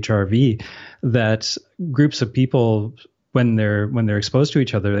to the HRV, that groups of people, when they're exposed to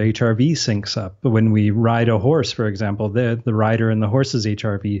each other, the HRV syncs up. But when we ride a horse, for example, the rider and the horse's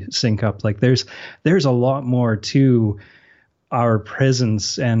HRV sync up. Like there's a lot more to our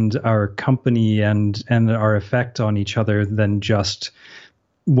presence and our company and our effect on each other than just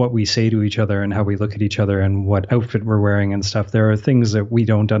what we say to each other and how we look at each other and what outfit we're wearing and stuff. There are things that we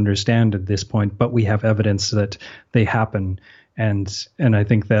don't understand at this point, but we have evidence that they happen. And I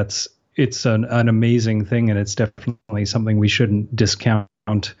think it's an amazing thing, and it's definitely something we shouldn't discount.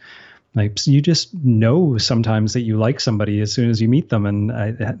 Like, you just know sometimes that you like somebody as soon as you meet them, and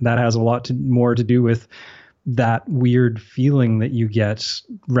that has a lot more to do with that weird feeling that you get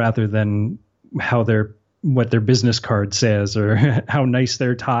rather than what their business card says or how nice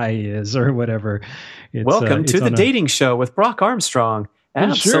their tie is or whatever. Welcome to the dating show with Brock Armstrong.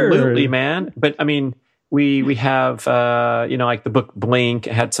 Absolutely, sure. Man. But I mean, we have, like the book Blink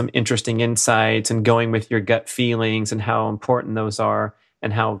had some interesting insights, and going with your gut feelings and how important those are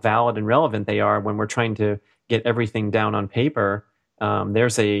and how valid and relevant they are when we're trying to get everything down on paper.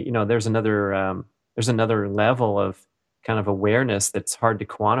 There's another level of kind of awareness that's hard to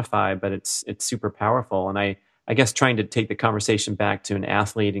quantify, but it's super powerful. And I guess trying to take the conversation back to an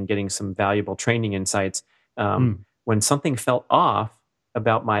athlete and getting some valuable training insights, when something felt off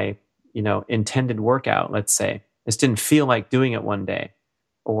about my, intended workout, let's say, just didn't feel like doing it one day,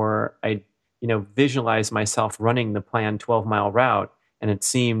 or I, visualized myself running the planned 12-mile route and it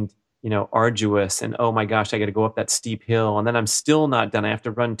seemed, arduous, and oh my gosh, I got to go up that steep hill, and then I'm still not done. I have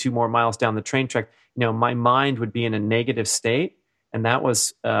to run 2 more miles down the train track. My mind would be in a negative state, and that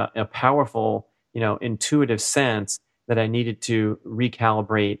was a powerful, intuitive sense that I needed to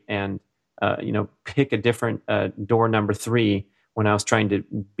recalibrate and, pick a different door number 3 when I was trying to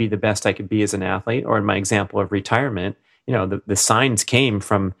be the best I could be as an athlete, or in my example of retirement. The signs came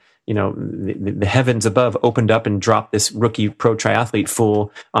from, the heavens above opened up and dropped this rookie pro triathlete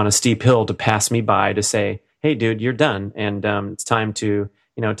fool on a steep hill to pass me by to say, hey, dude, you're done. And it's time to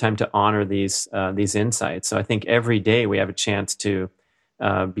honor these insights. So I think every day we have a chance to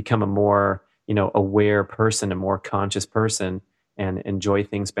become a more, aware person, a more conscious person, and enjoy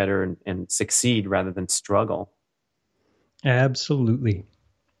things better and succeed rather than struggle. Absolutely.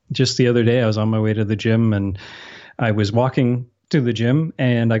 Just the other day, I was on my way to the gym, and I was walking to the gym,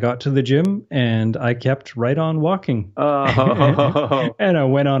 and I got to the gym and I kept right on walking. Oh. And I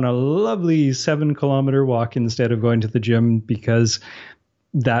went on a lovely 7-kilometer walk instead of going to the gym, because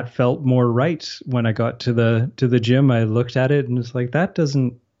that felt more right. When I got to the gym, I looked at it and was like, that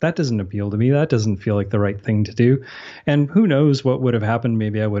doesn't appeal to me. That doesn't feel like the right thing to do. And who knows what would have happened?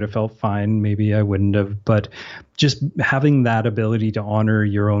 Maybe I would have felt fine. Maybe I wouldn't have. But just having that ability to honor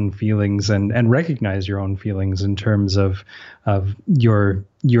your own feelings and recognize your own feelings in terms of your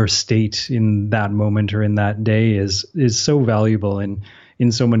state in that moment or in that day is so valuable in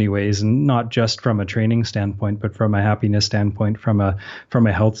so many ways, and not just from a training standpoint, but from a happiness standpoint, from a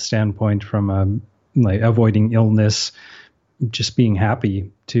health standpoint, from like avoiding illness, just being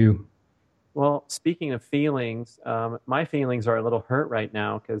happy too. Well, speaking of feelings, my feelings are a little hurt right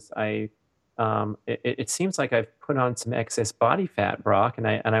now because it seems like I've put on some excess body fat, Brock, and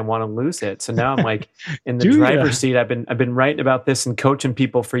I want to lose it. So now I'm like in the driver's seat. I've been writing about this and coaching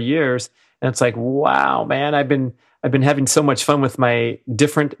people for years, and it's like, wow, man, I've been having so much fun with my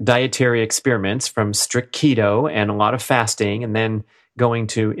different dietary experiments, from strict keto and a lot of fasting, and then going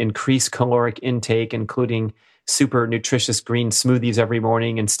to increase caloric intake, including super nutritious green smoothies every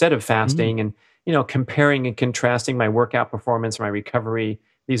morning instead of fasting, and comparing and contrasting my workout performance, my recovery.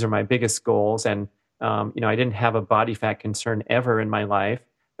 These are my biggest goals. And I didn't have a body fat concern ever in my life,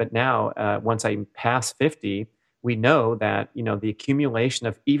 but now once I pass 50, we know that the accumulation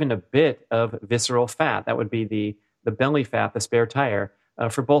of even a bit of visceral fat, that would be the belly fat, the spare tire,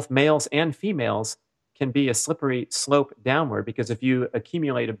 for both males and females, can be a slippery slope downward. Because if you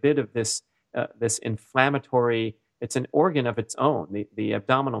accumulate a bit of this inflammatory, it's an organ of its own. The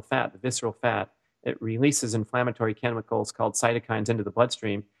abdominal fat, the visceral fat, it releases inflammatory chemicals called cytokines into the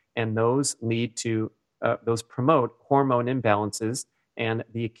bloodstream, and those those promote hormone imbalances and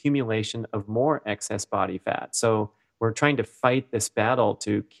the accumulation of more excess body fat. So we're trying to fight this battle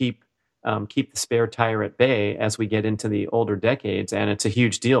to keep the spare tire at bay as we get into the older decades, and it's a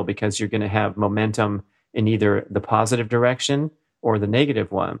huge deal because you're going to have momentum in either the positive direction or the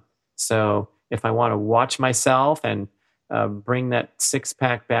negative one. So if I want to watch myself and bring that six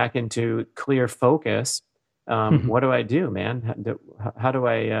pack back into clear focus, what do I do, man? How do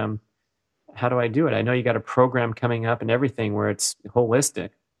I do it? I know you got a program coming up and everything where it's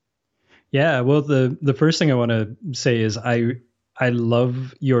holistic. Yeah, well, the first thing I want to say is I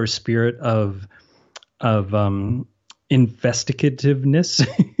love your spirit of investigativeness.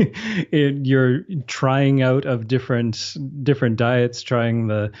 You're trying out of different diets, trying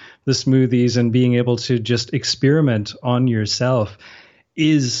the smoothies, and being able to just experiment on yourself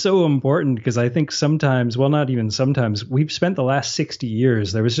is so important, because I think sometimes, well, not even sometimes, we've spent the last 60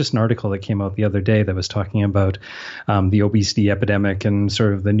 years. There was just an article that came out the other day that was talking about the obesity epidemic and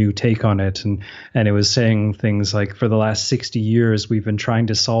sort of the new take on it. And it was saying things like, for the last 60 years, we've been trying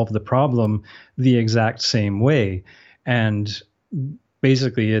to solve the problem the exact same way. And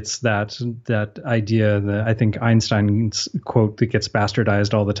basically, it's that idea that I think Einstein's quote that gets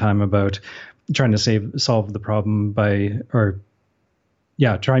bastardized all the time about trying to solve the problem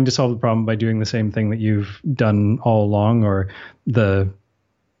trying to solve the problem by doing the same thing that you've done all along, or the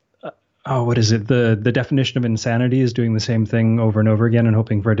definition of insanity is doing the same thing over and over again and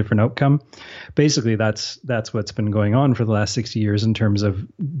hoping for a different outcome. Basically, that's what's been going on for the last 60 years in terms of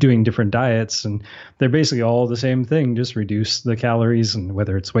doing different diets, and they're basically all the same thing, just reduce the calories, and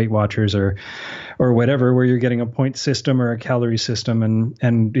whether it's Weight Watchers or whatever, where you're getting a point system or a calorie system,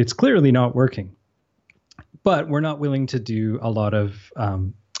 and it's clearly not working. But we're not willing to do a lot of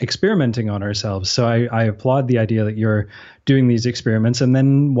experimenting on ourselves. So I applaud the idea that you're doing these experiments and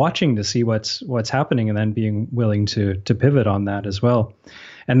then watching to see what's happening, and then being willing to pivot on that as well.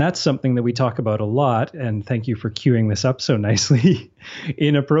 And that's something that we talk about a lot. And thank you for queuing this up so nicely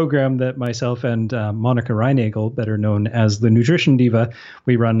in a program that myself and Monica Reinagel, better known as the Nutrition Diva,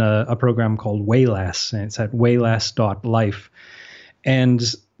 we run a program called Weighless, and it's at weighless.life.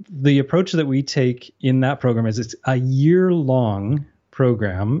 And the approach that we take in that program is it's a year-long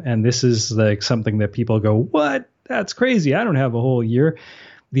program. And this is like something that people go, what? That's crazy. I don't have a whole year.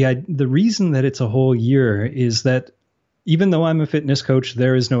 The reason that it's a whole year is that even though I'm a fitness coach,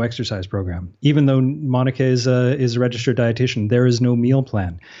 there is no exercise program. Even though Monica is a registered dietitian, there is no meal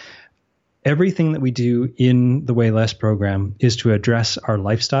plan. Everything that we do in the Way Less program is to address our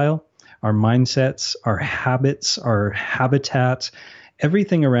lifestyle, our mindsets, our habits, our habitat,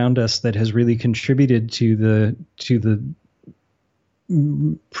 everything around us that has really contributed to the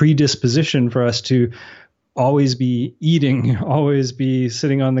predisposition for us to always be eating, always be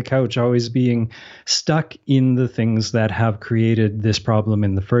sitting on the couch, always being stuck in the things that have created this problem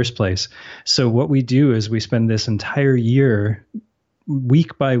in the first place. So what we do is we spend this entire year,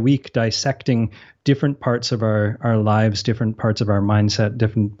 week by week, dissecting different parts of our lives, different parts of our mindset,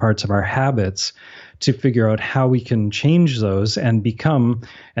 different parts of our habits, to figure out how we can change those and become,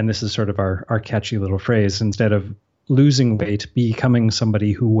 and this is sort of our catchy little phrase, instead of losing weight, becoming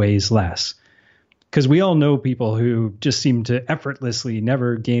somebody who weighs less. Because we all know people who just seem to effortlessly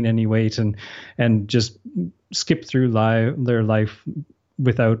never gain any weight and just skip through their life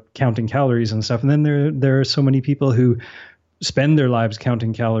without counting calories and stuff. And then there are so many people who spend their lives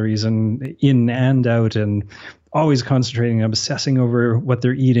counting calories and in and out, and always concentrating, obsessing over what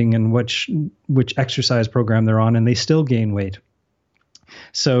they're eating and which exercise program they're on, and they still gain weight.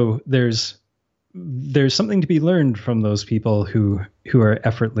 So there's something to be learned from those people who are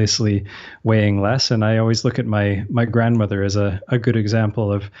effortlessly weighing less. And I always look at my grandmother as a good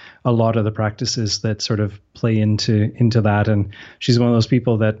example of a lot of the practices that sort of play into that. And she's one of those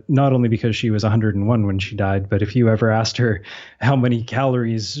people that, not only because she was 101 when she died, but if you ever asked her how many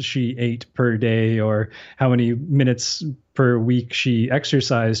calories she ate per day or how many minutes per week she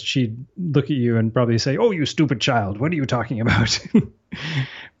exercised, she'd look at you and probably say, "Oh, you stupid child, what are you talking about?"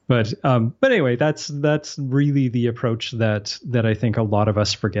 But anyway, that's really the approach that I think a lot of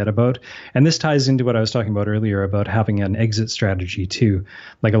us forget about. And this ties into what I was talking about earlier about having an exit strategy too.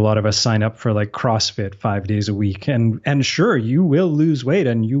 Like, a lot of us sign up for like CrossFit 5 days a week, and sure, you will lose weight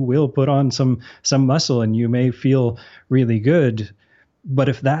and you will put on some muscle and you may feel really good. But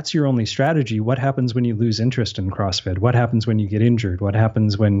if that's your only strategy, what happens when you lose interest in CrossFit? What happens when you get injured? What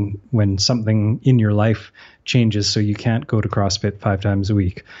happens when something in your life changes so you can't go to CrossFit 5 times a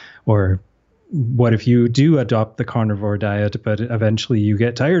week? Or what if you do adopt the carnivore diet, but eventually you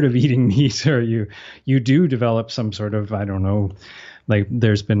get tired of eating meat, or you do develop some sort of, I don't know, like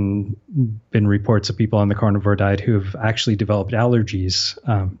there's been reports of people on the carnivore diet who have actually developed allergies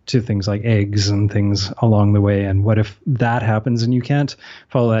to things like eggs and things along the way. And what if that happens and you can't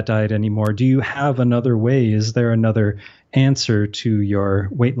follow that diet anymore? Do you have another way? Is there another answer to your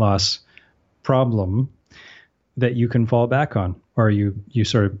weight loss problem? that you can fall back on, or are you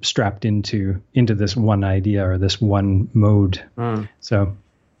sort of strapped into this one idea or this one mode? So,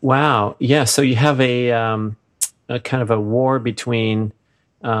 wow, yeah. So you have a kind of a war between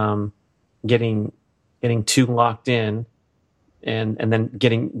um, getting too locked in and then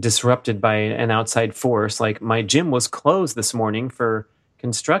getting disrupted by an outside force. Like my gym was closed this morning for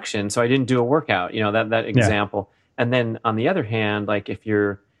construction, so I didn't do a workout. That yeah. example. And then on the other hand, like if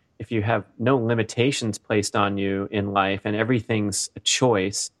you have no limitations placed on you in life and everything's a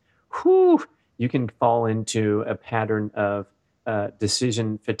choice, whew, you can fall into a pattern of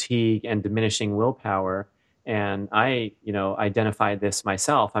decision fatigue and diminishing willpower. And I, identify this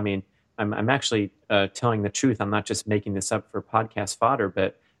myself. I mean, I'm actually telling the truth. I'm not just making this up for podcast fodder,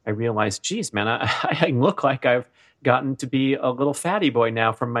 but I realized, geez, man, I look like I've gotten to be a little fatty boy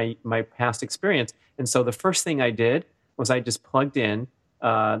now from my past experience. And so the first thing I did was I just plugged in.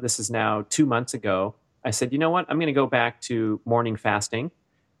 This is now 2 months ago. I said, you know what? I'm going to go back to morning fasting,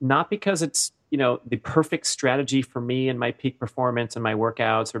 not because it's the perfect strategy for me and my peak performance and my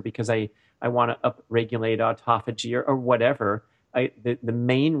workouts, or because I want to upregulate autophagy or whatever. The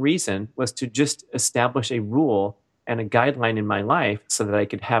main reason was to just establish a rule and a guideline in my life so that I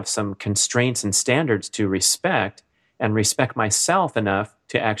could have some constraints and standards to respect and respect myself enough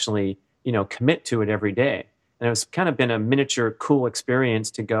to actually, commit to it every day. And it's kind of been a miniature cool experience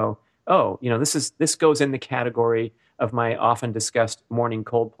to go, oh, this goes in the category of my often discussed morning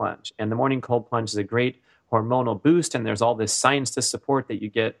cold plunge. And the morning cold plunge is a great hormonal boost. And there's all this science to support that you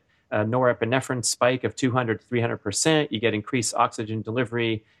get a norepinephrine spike of 200 to 300%. You get increased oxygen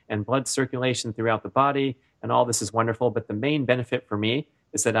delivery and blood circulation throughout the body. And all this is wonderful. But the main benefit for me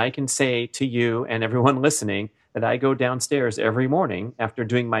is that I can say to you and everyone listening that I go downstairs every morning after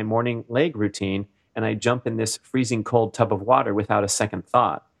doing my morning leg routine, and I jump in this freezing cold tub of water without a second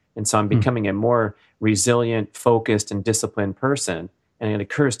thought. And so I'm becoming a more resilient, focused, and disciplined person. And it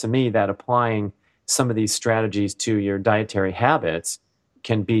occurs to me that applying some of these strategies to your dietary habits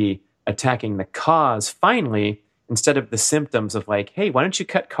can be attacking the cause finally, instead of the symptoms of like, hey, why don't you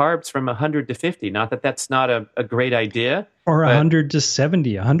cut carbs from 100 to 50? Not that that's not a great idea. Or 100 to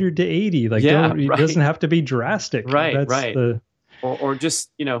 70, 100 to 80. Like, yeah, it doesn't have to be drastic. Right, That's right. Or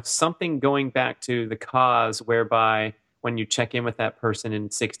just, something going back to the cause whereby when you check in with that person in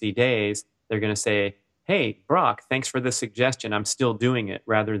 60 days, they're going to say, hey, Brock, thanks for the suggestion. I'm still doing it,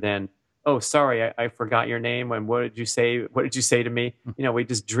 rather than, oh, sorry, I forgot your name. And what did you say? What did you say to me? We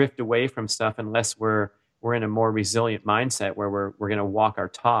just drift away from stuff unless we're in a more resilient mindset where we're going to walk our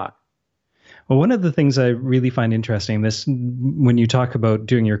talk. Well, one of the things I really find interesting, this when you talk about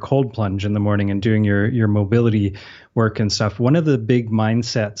doing your cold plunge in the morning and doing your mobility work and stuff, one of the big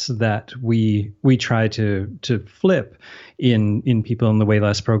mindsets that we try to flip in people in the Weigh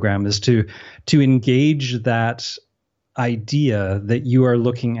Less program is to engage that idea that you are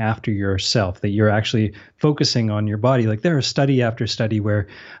looking after yourself, that you're actually focusing on your body. Like there are study after study where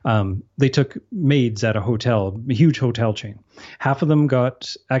they took maids at a hotel, a huge hotel chain. Half of them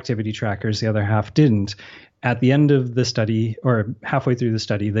got activity trackers, the other half didn't. At the end of the study, or halfway through the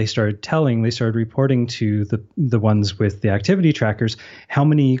study, they started reporting to the ones with the activity trackers how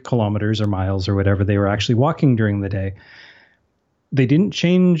many kilometers or miles or whatever they were actually walking during the day. They didn't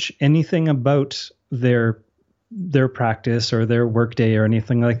change anything about their practice or their workday or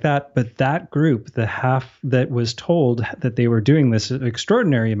anything like that. But that group, the half that was told that they were doing this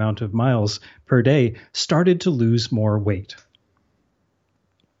extraordinary amount of miles per day, started to lose more weight.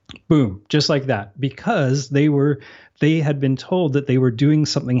 Boom, just like that, because they had been told that they were doing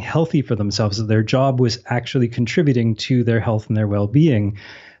something healthy for themselves, that their job was actually contributing to their health and their well-being.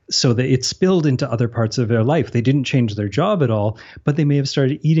 So that it spilled into other parts of their life. They didn't change their job at all, but they may have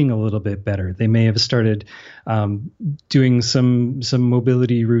started eating a little bit better. They may have started doing some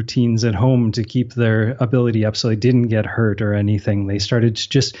mobility routines at home to keep their ability up so they didn't get hurt or anything. They started to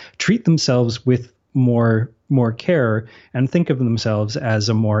just treat themselves with more care and think of themselves as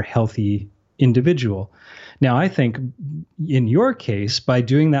a more healthy individual. Now, I think in your case, by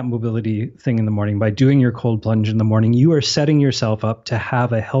doing that mobility thing in the morning, by doing your cold plunge in the morning, you are setting yourself up to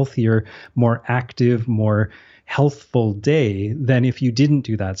have a healthier, more active, more healthful day than if you didn't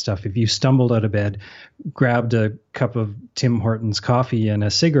do that stuff. If you stumbled out of bed, grabbed a cup of Tim Hortons coffee and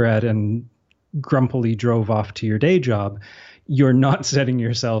a cigarette and grumpily drove off to your day job, you're not setting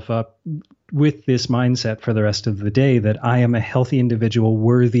yourself up with this mindset for the rest of the day that I am a healthy individual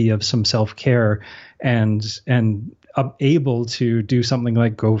worthy of some self-care and able to do something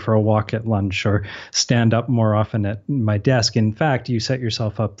like go for a walk at lunch or stand up more often at my desk. In fact, you set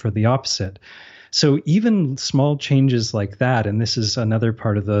yourself up for the opposite. So even small changes like that, and this is another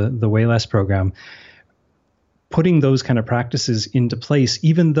part of the Weigh Less program, putting those kind of practices into place,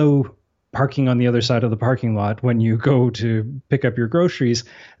 even though parking on the other side of the parking lot when you go to pick up your groceries,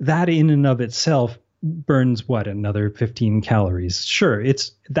 that in and of itself burns another 15 calories. Sure,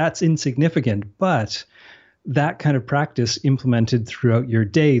 that's insignificant, but that kind of practice implemented throughout your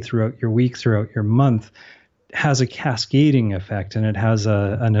day, throughout your week, throughout your month has a cascading effect, and it has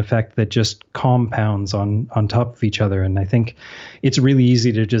an effect that just compounds on top of each other. And I think it's really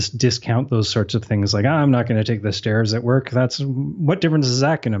easy to just discount those sorts of things, like, I'm not going to take the stairs at work. What difference is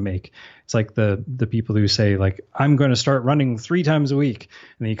that going to make? It's like the people who say, like, I'm going to start running 3 times a week,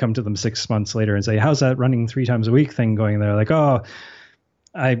 and then you come to them 6 months later and say, how's that running 3 times a week thing going? They're like, oh,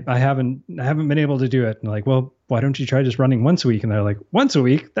 I haven't been able to do it. And like, well, why don't you try just running once a week? And they're like, once a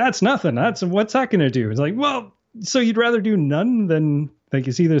week? That's nothing. What's that going to do? It's like, well, so you'd rather do none than, like,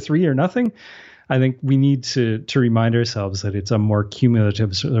 it's either 3 or nothing. I think we need to remind ourselves that it's a more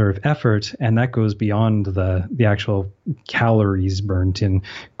cumulative sort of effort, and that goes beyond the actual calories burnt in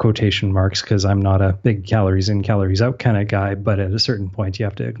quotation marks, because I'm not a big calories in, calories out kind of guy. But at a certain point, you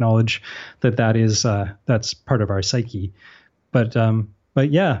have to acknowledge that is that's part of our psyche. But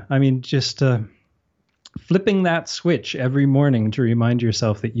yeah, I mean, just flipping that switch every morning to remind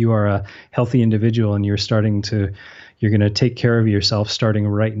yourself that you are a healthy individual and you're going to take care of yourself starting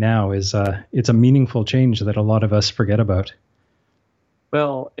right now it's a meaningful change that a lot of us forget about.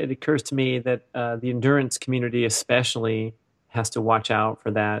 Well, it occurs to me that the endurance community especially has to watch out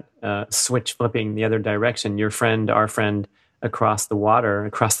for that switch flipping the other direction. Our friend across the water,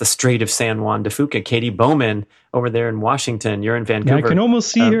 across the Strait of San Juan de Fuca, Katie Bowman over there in Washington. You're in Vancouver. Yeah, I can almost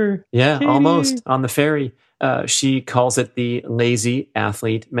see her. Yeah, Katie. Almost on the ferry. She calls it the lazy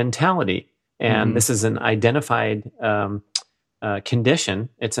athlete mentality. And this is an identified condition.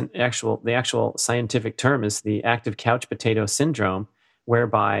 It's the actual scientific term is the active couch potato syndrome,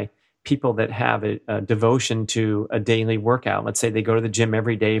 whereby people that have a devotion to a daily workout, let's say they go to the gym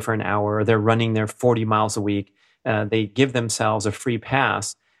every day for an hour, or they're running their 40 miles a week, they give themselves a free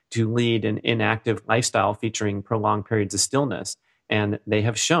pass to lead an inactive lifestyle featuring prolonged periods of stillness. And they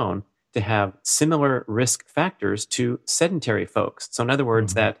have shown to have similar risk factors to sedentary folks. So in other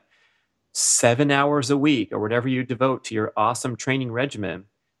words, that 7 hours a week or whatever you devote to your awesome training regimen,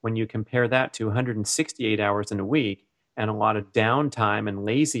 when you compare that to 168 hours in a week and a lot of downtime and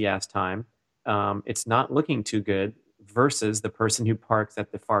lazy ass time, it's not looking too good versus the person who parks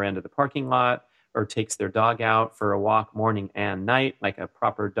at the far end of the parking lot or takes their dog out for a walk morning and night, like a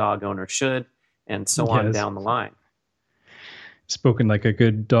proper dog owner should, and so on down the line. Spoken like a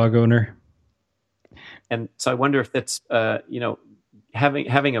good dog owner. And so I wonder if that's,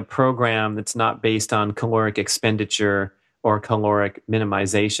 having a program that's not based on caloric expenditure or caloric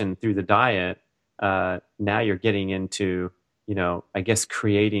minimization through the diet, now you're getting into, I guess,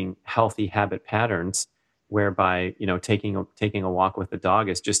 creating healthy habit patterns whereby, taking a walk with the dog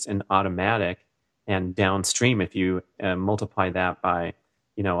is just an automatic. And downstream, if you multiply that by,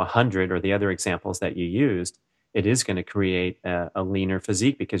 100 or the other examples that you used, it is going to create a leaner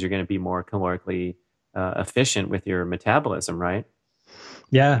physique because you're going to be more calorically efficient with your metabolism, right?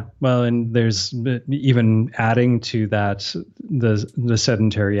 Yeah, well, and there's even adding to that, the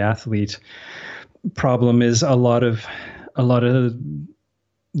sedentary athlete problem is a lot of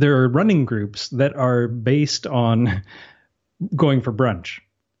there are running groups that are based on going for brunch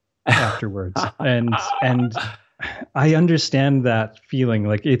afterwards. and I understand that feeling.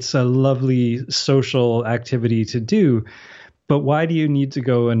 Like, it's a lovely social activity to do, but why do you need to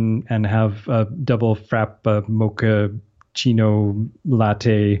go and have a double frappa mocha chino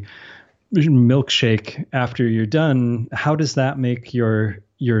latte milkshake after you're done? How does that make your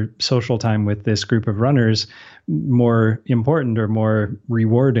social time with this group of runners more important or more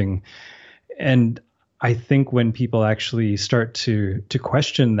rewarding? And I think when people actually start to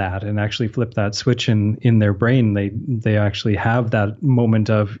question that and actually flip that switch in their brain, they actually have that moment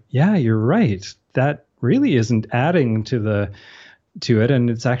of, yeah, you're right. That really isn't adding to it, and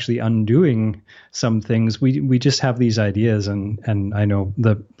it's actually undoing some things. We just have these ideas, and I know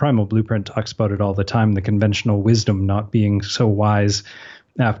the Primal Blueprint talks about it all the time, the conventional wisdom not being so wise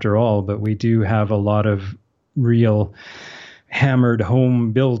after all, but we do have a lot of real hammered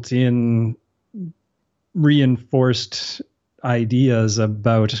home, built in, reinforced ideas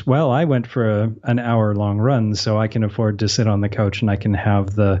about, well, I went for an hour long run, so I can afford to sit on the couch and I can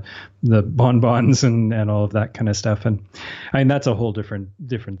have the bonbons and all of that kind of stuff. And I mean, that's a whole different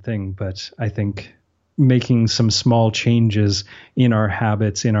thing. But I think making some small changes in our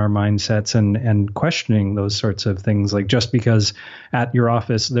habits, in our mindsets, and questioning those sorts of things, like just because at your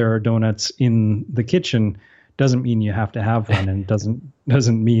office there are donuts in the kitchen doesn't mean you have to have one, and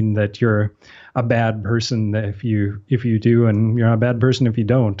doesn't mean that you're a bad person if you do, and you're not a bad person if you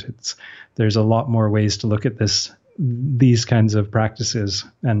don't. There's a lot more ways to look at these kinds of practices,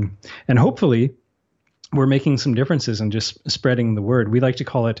 and hopefully we're making some differences and just spreading the word. We like to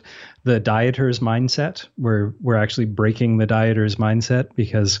call it the dieter's mindset. We're actually breaking the dieter's mindset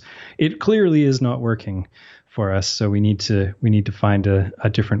because it clearly is not working for us. So we need to find a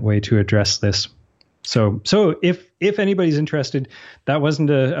different way to address this. So if anybody's interested, that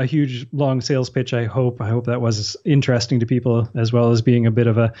wasn't a huge long sales pitch. I hope that was interesting to people as well as being a bit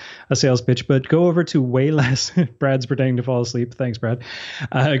of a sales pitch. But go over to weighless. Brad's pretending to fall asleep. Thanks, Brad.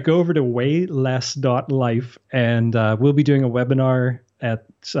 Go over to weighless.life, and we'll be doing a webinar at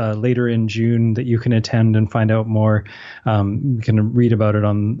later in June that you can attend and find out more. You can read about it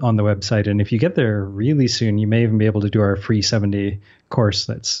on the website. And if you get there really soon, you may even be able to do our free 7-day course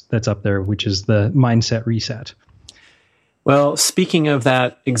that's up there, which is the Mindset Reset. Well, speaking of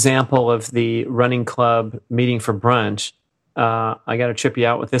that example of the running club meeting for brunch, I got to trip you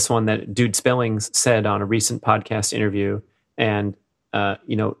out with this one that Dude Spellings said on a recent podcast interview. And,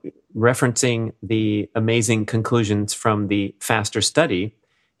 referencing the amazing conclusions from the FASTER study,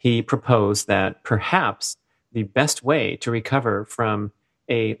 he proposed that perhaps the best way to recover from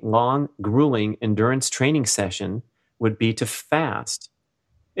a long, grueling endurance training session would be to fast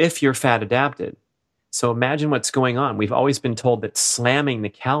if you're fat adapted. So imagine what's going on. We've always been told that slamming the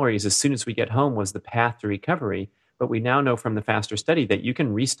calories as soon as we get home was the path to recovery, but we now know from the FASTER study that you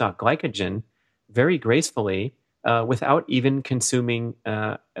can restock glycogen very gracefully without even consuming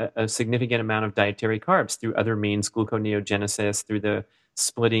a significant amount of dietary carbs through other means, gluconeogenesis, through the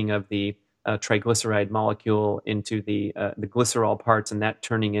splitting of the triglyceride molecule into the glycerol parts, and that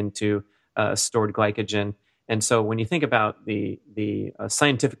turning into stored glycogen. And so when you think about the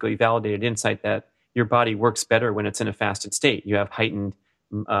scientifically validated insight that your body works better when it's in a fasted state, you have heightened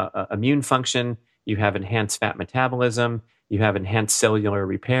immune function, you have enhanced fat metabolism, you have enhanced cellular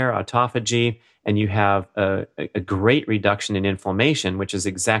repair, autophagy, and you have a great reduction in inflammation, which is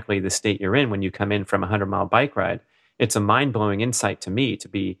exactly the state you're in when you come in from a 100-mile bike ride. It's a mind-blowing insight to me to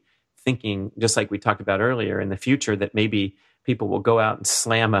be thinking, just like we talked about earlier, in the future that maybe people will go out and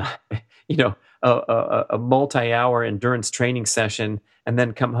slam a multi-hour endurance training session and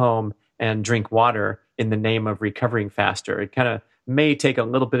then come home and drink water in the name of recovering faster. It kind of may take a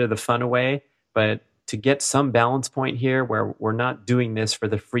little bit of the fun away, but to get some balance point here where we're not doing this for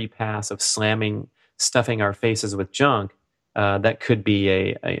the free pass of stuffing our faces with junk, that could be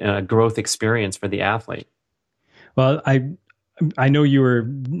a growth experience for the athlete. Well, I know you were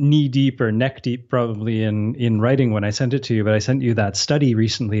knee deep or neck deep probably in writing when I sent it to you, but I sent you that study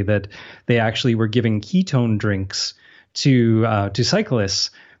recently that they actually were giving ketone drinks to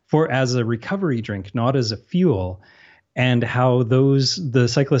cyclists as a recovery drink, not as a fuel, and how the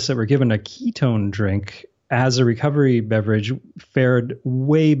cyclists that were given a ketone drink as a recovery beverage fared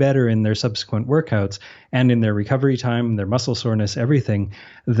way better in their subsequent workouts and in their recovery time, their muscle soreness, everything,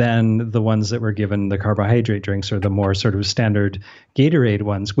 than the ones that were given the carbohydrate drinks or the more sort of standard Gatorade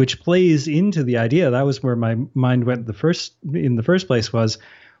ones, which plays into the idea. That was where my mind went in the first place was,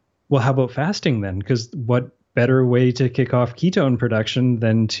 well, how about fasting then? Because what better way to kick off ketone production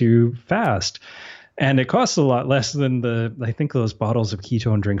than to fast? And it costs a lot less than I think those bottles of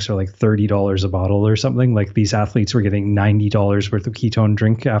ketone drinks are like $30 a bottle or something. Like these athletes were getting $90 worth of ketone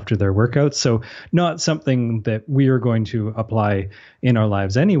drink after their workouts. So not something that we are going to apply in our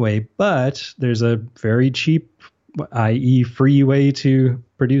lives anyway, but there's a very cheap, i.e. free way to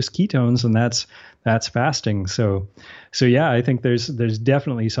produce ketones, and that's fasting. So yeah, I think there's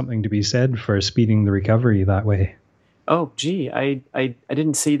definitely something to be said for speeding the recovery that way. Oh, gee, I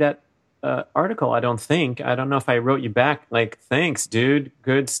didn't see that article. I don't think. I don't know if I wrote you back like, thanks, dude,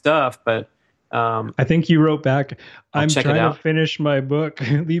 good stuff. But I think you wrote back, I'm trying to finish my book.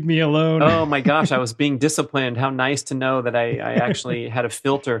 Leave me alone. Oh my gosh, I was being disciplined. How nice to know that I actually had a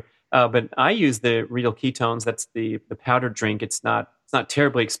filter. But I use the Real Ketones. That's the powdered drink. It's not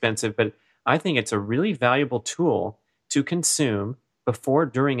terribly expensive, but I think it's a really valuable tool to consume before,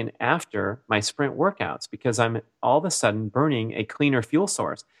 during, and after my sprint workouts, because I'm all of a sudden burning a cleaner fuel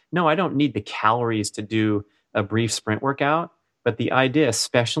source. No, I don't need the calories to do a brief sprint workout, but the idea,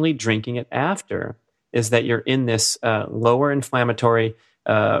 especially drinking it after, is that you're in this lower inflammatory,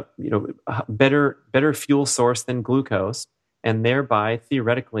 better fuel source than glucose, and thereby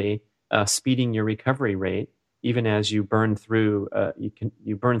theoretically speeding your recovery rate, even as you burn through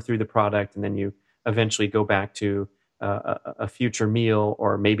you burn through the product, and then you eventually go back to a future meal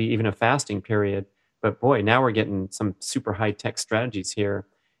or maybe even a fasting period. But boy, now we're getting some super high tech strategies here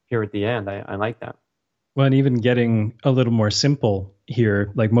at the end. I like that. Well, and even getting a little more simple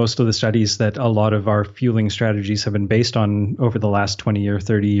here, like most of the studies that a lot of our fueling strategies have been based on over the last 20 or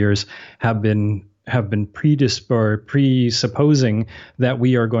 30 years have been presupposing that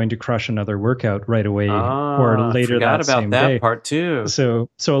we are going to crush another workout right away or later that same day. Forgot about that part too. So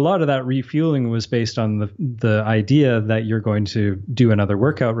a lot of that refueling was based on the idea that you're going to do another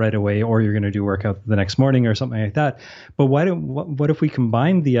workout right away, or you're going to do workout the next morning or something like that. But what if we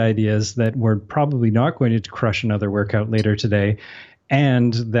combine the ideas that we're probably not going to crush another workout later today,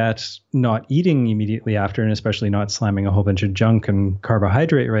 and that not eating immediately after, and especially not slamming a whole bunch of junk and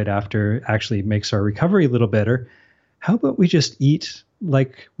carbohydrate right after, actually makes our recovery a little better? How about we just eat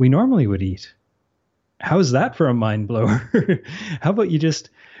like we normally would eat? How's that for a mind blower? How about you just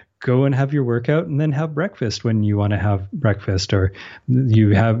go and have your workout and then have breakfast when you want to have breakfast, or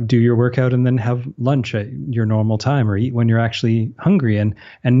do your workout and then have lunch at your normal time, or eat when you're actually hungry, and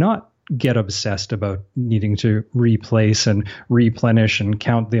not get obsessed about needing to replace and replenish and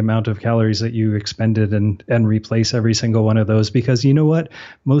count the amount of calories that you expended and replace every single one of those, because you know what?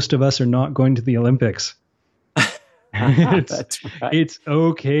 Most of us are not going to the Olympics. That's right. It's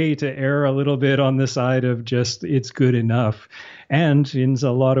okay to err a little bit on the side of just it's good enough. And in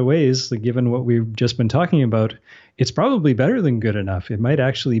a lot of ways, given what we've just been talking about, it's probably better than good enough. It might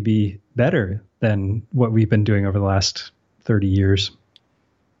actually be better than what we've been doing over the last 30 years.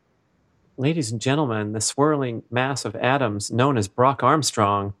 Ladies and gentlemen, the swirling mass of atoms known as Brock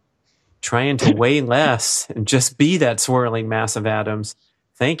Armstrong, trying to weigh less and just be that swirling mass of atoms.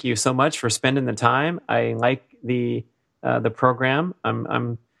 Thank you so much for spending the time. I like the program.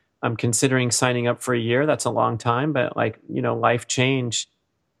 I'm considering signing up for a year. That's a long time, but life change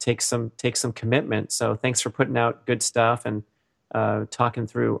takes some commitment. So thanks for putting out good stuff and talking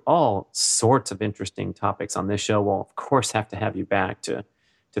through all sorts of interesting topics on this show. We'll of course have to have you back to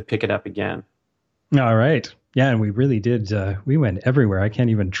pick it up again. All right. Yeah, and we really did. We went everywhere. I can't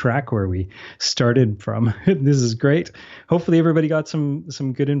even track where we started from. This is great. Hopefully everybody got some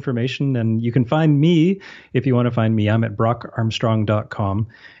good information. And you can find me, if you want to find me, I'm at brockarmstrong.com.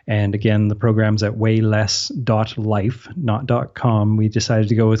 And again, the program's at weighless.life, not .com. We decided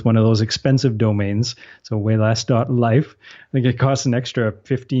to go with one of those expensive domains. So weighless.life. I think it costs an extra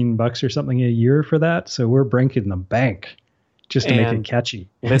 $15 or something a year for that. So we're breaking the bank just to make it catchy.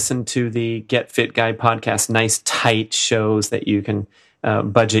 Listen to the Get Fit Guy podcast, nice tight shows that you can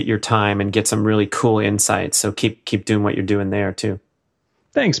budget your time and get some really cool insights. So keep doing what you're doing there too.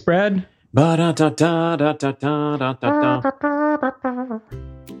 Thanks, Brad.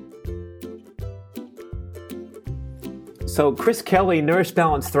 So Chris Kelly, Nourish,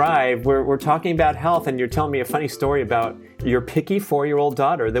 Balance, Thrive, we're talking about health, and you're telling me a funny story about your picky 4-year-old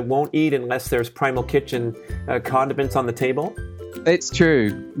daughter that won't eat unless there's Primal Kitchen condiments on the table. It's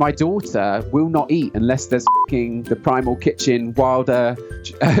true. My daughter will not eat unless there's the Primal Kitchen Wilder.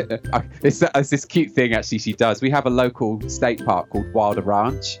 It's this cute thing actually she does. We have a local state park called Wilder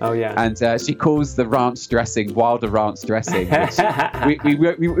Ranch. Oh yeah. And she calls the ranch dressing Wilder Ranch dressing. Which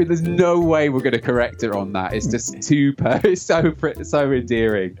we there's no way we're going to correct her on that. It's just super. It's so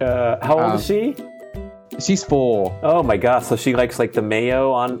endearing. How old is she? She's 4. Oh my gosh! So she likes the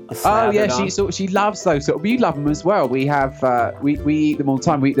mayo on. Oh yeah, she loves those. So we love them as well. We have we eat them all the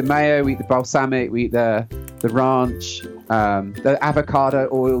time. We eat the mayo, we eat the balsamic, we eat the ranch, the avocado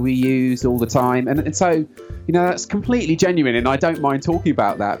oil we use all the time, and so that's completely genuine, and I don't mind talking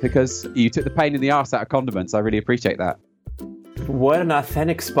about that because you took the pain in the arse out of condiments. I really appreciate that. What an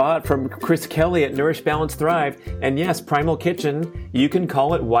authentic spot from Chris Kelly at Nourish, Balance, Thrive. And yes, Primal Kitchen, you can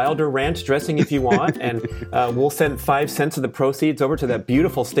call it Wilder Ranch dressing if you want. And we'll send 5 cents of the proceeds over to that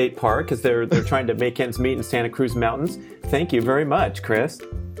beautiful state park because they're trying to make ends meet in Santa Cruz Mountains. Thank you very much, Chris.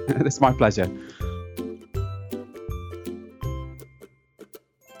 It's my pleasure.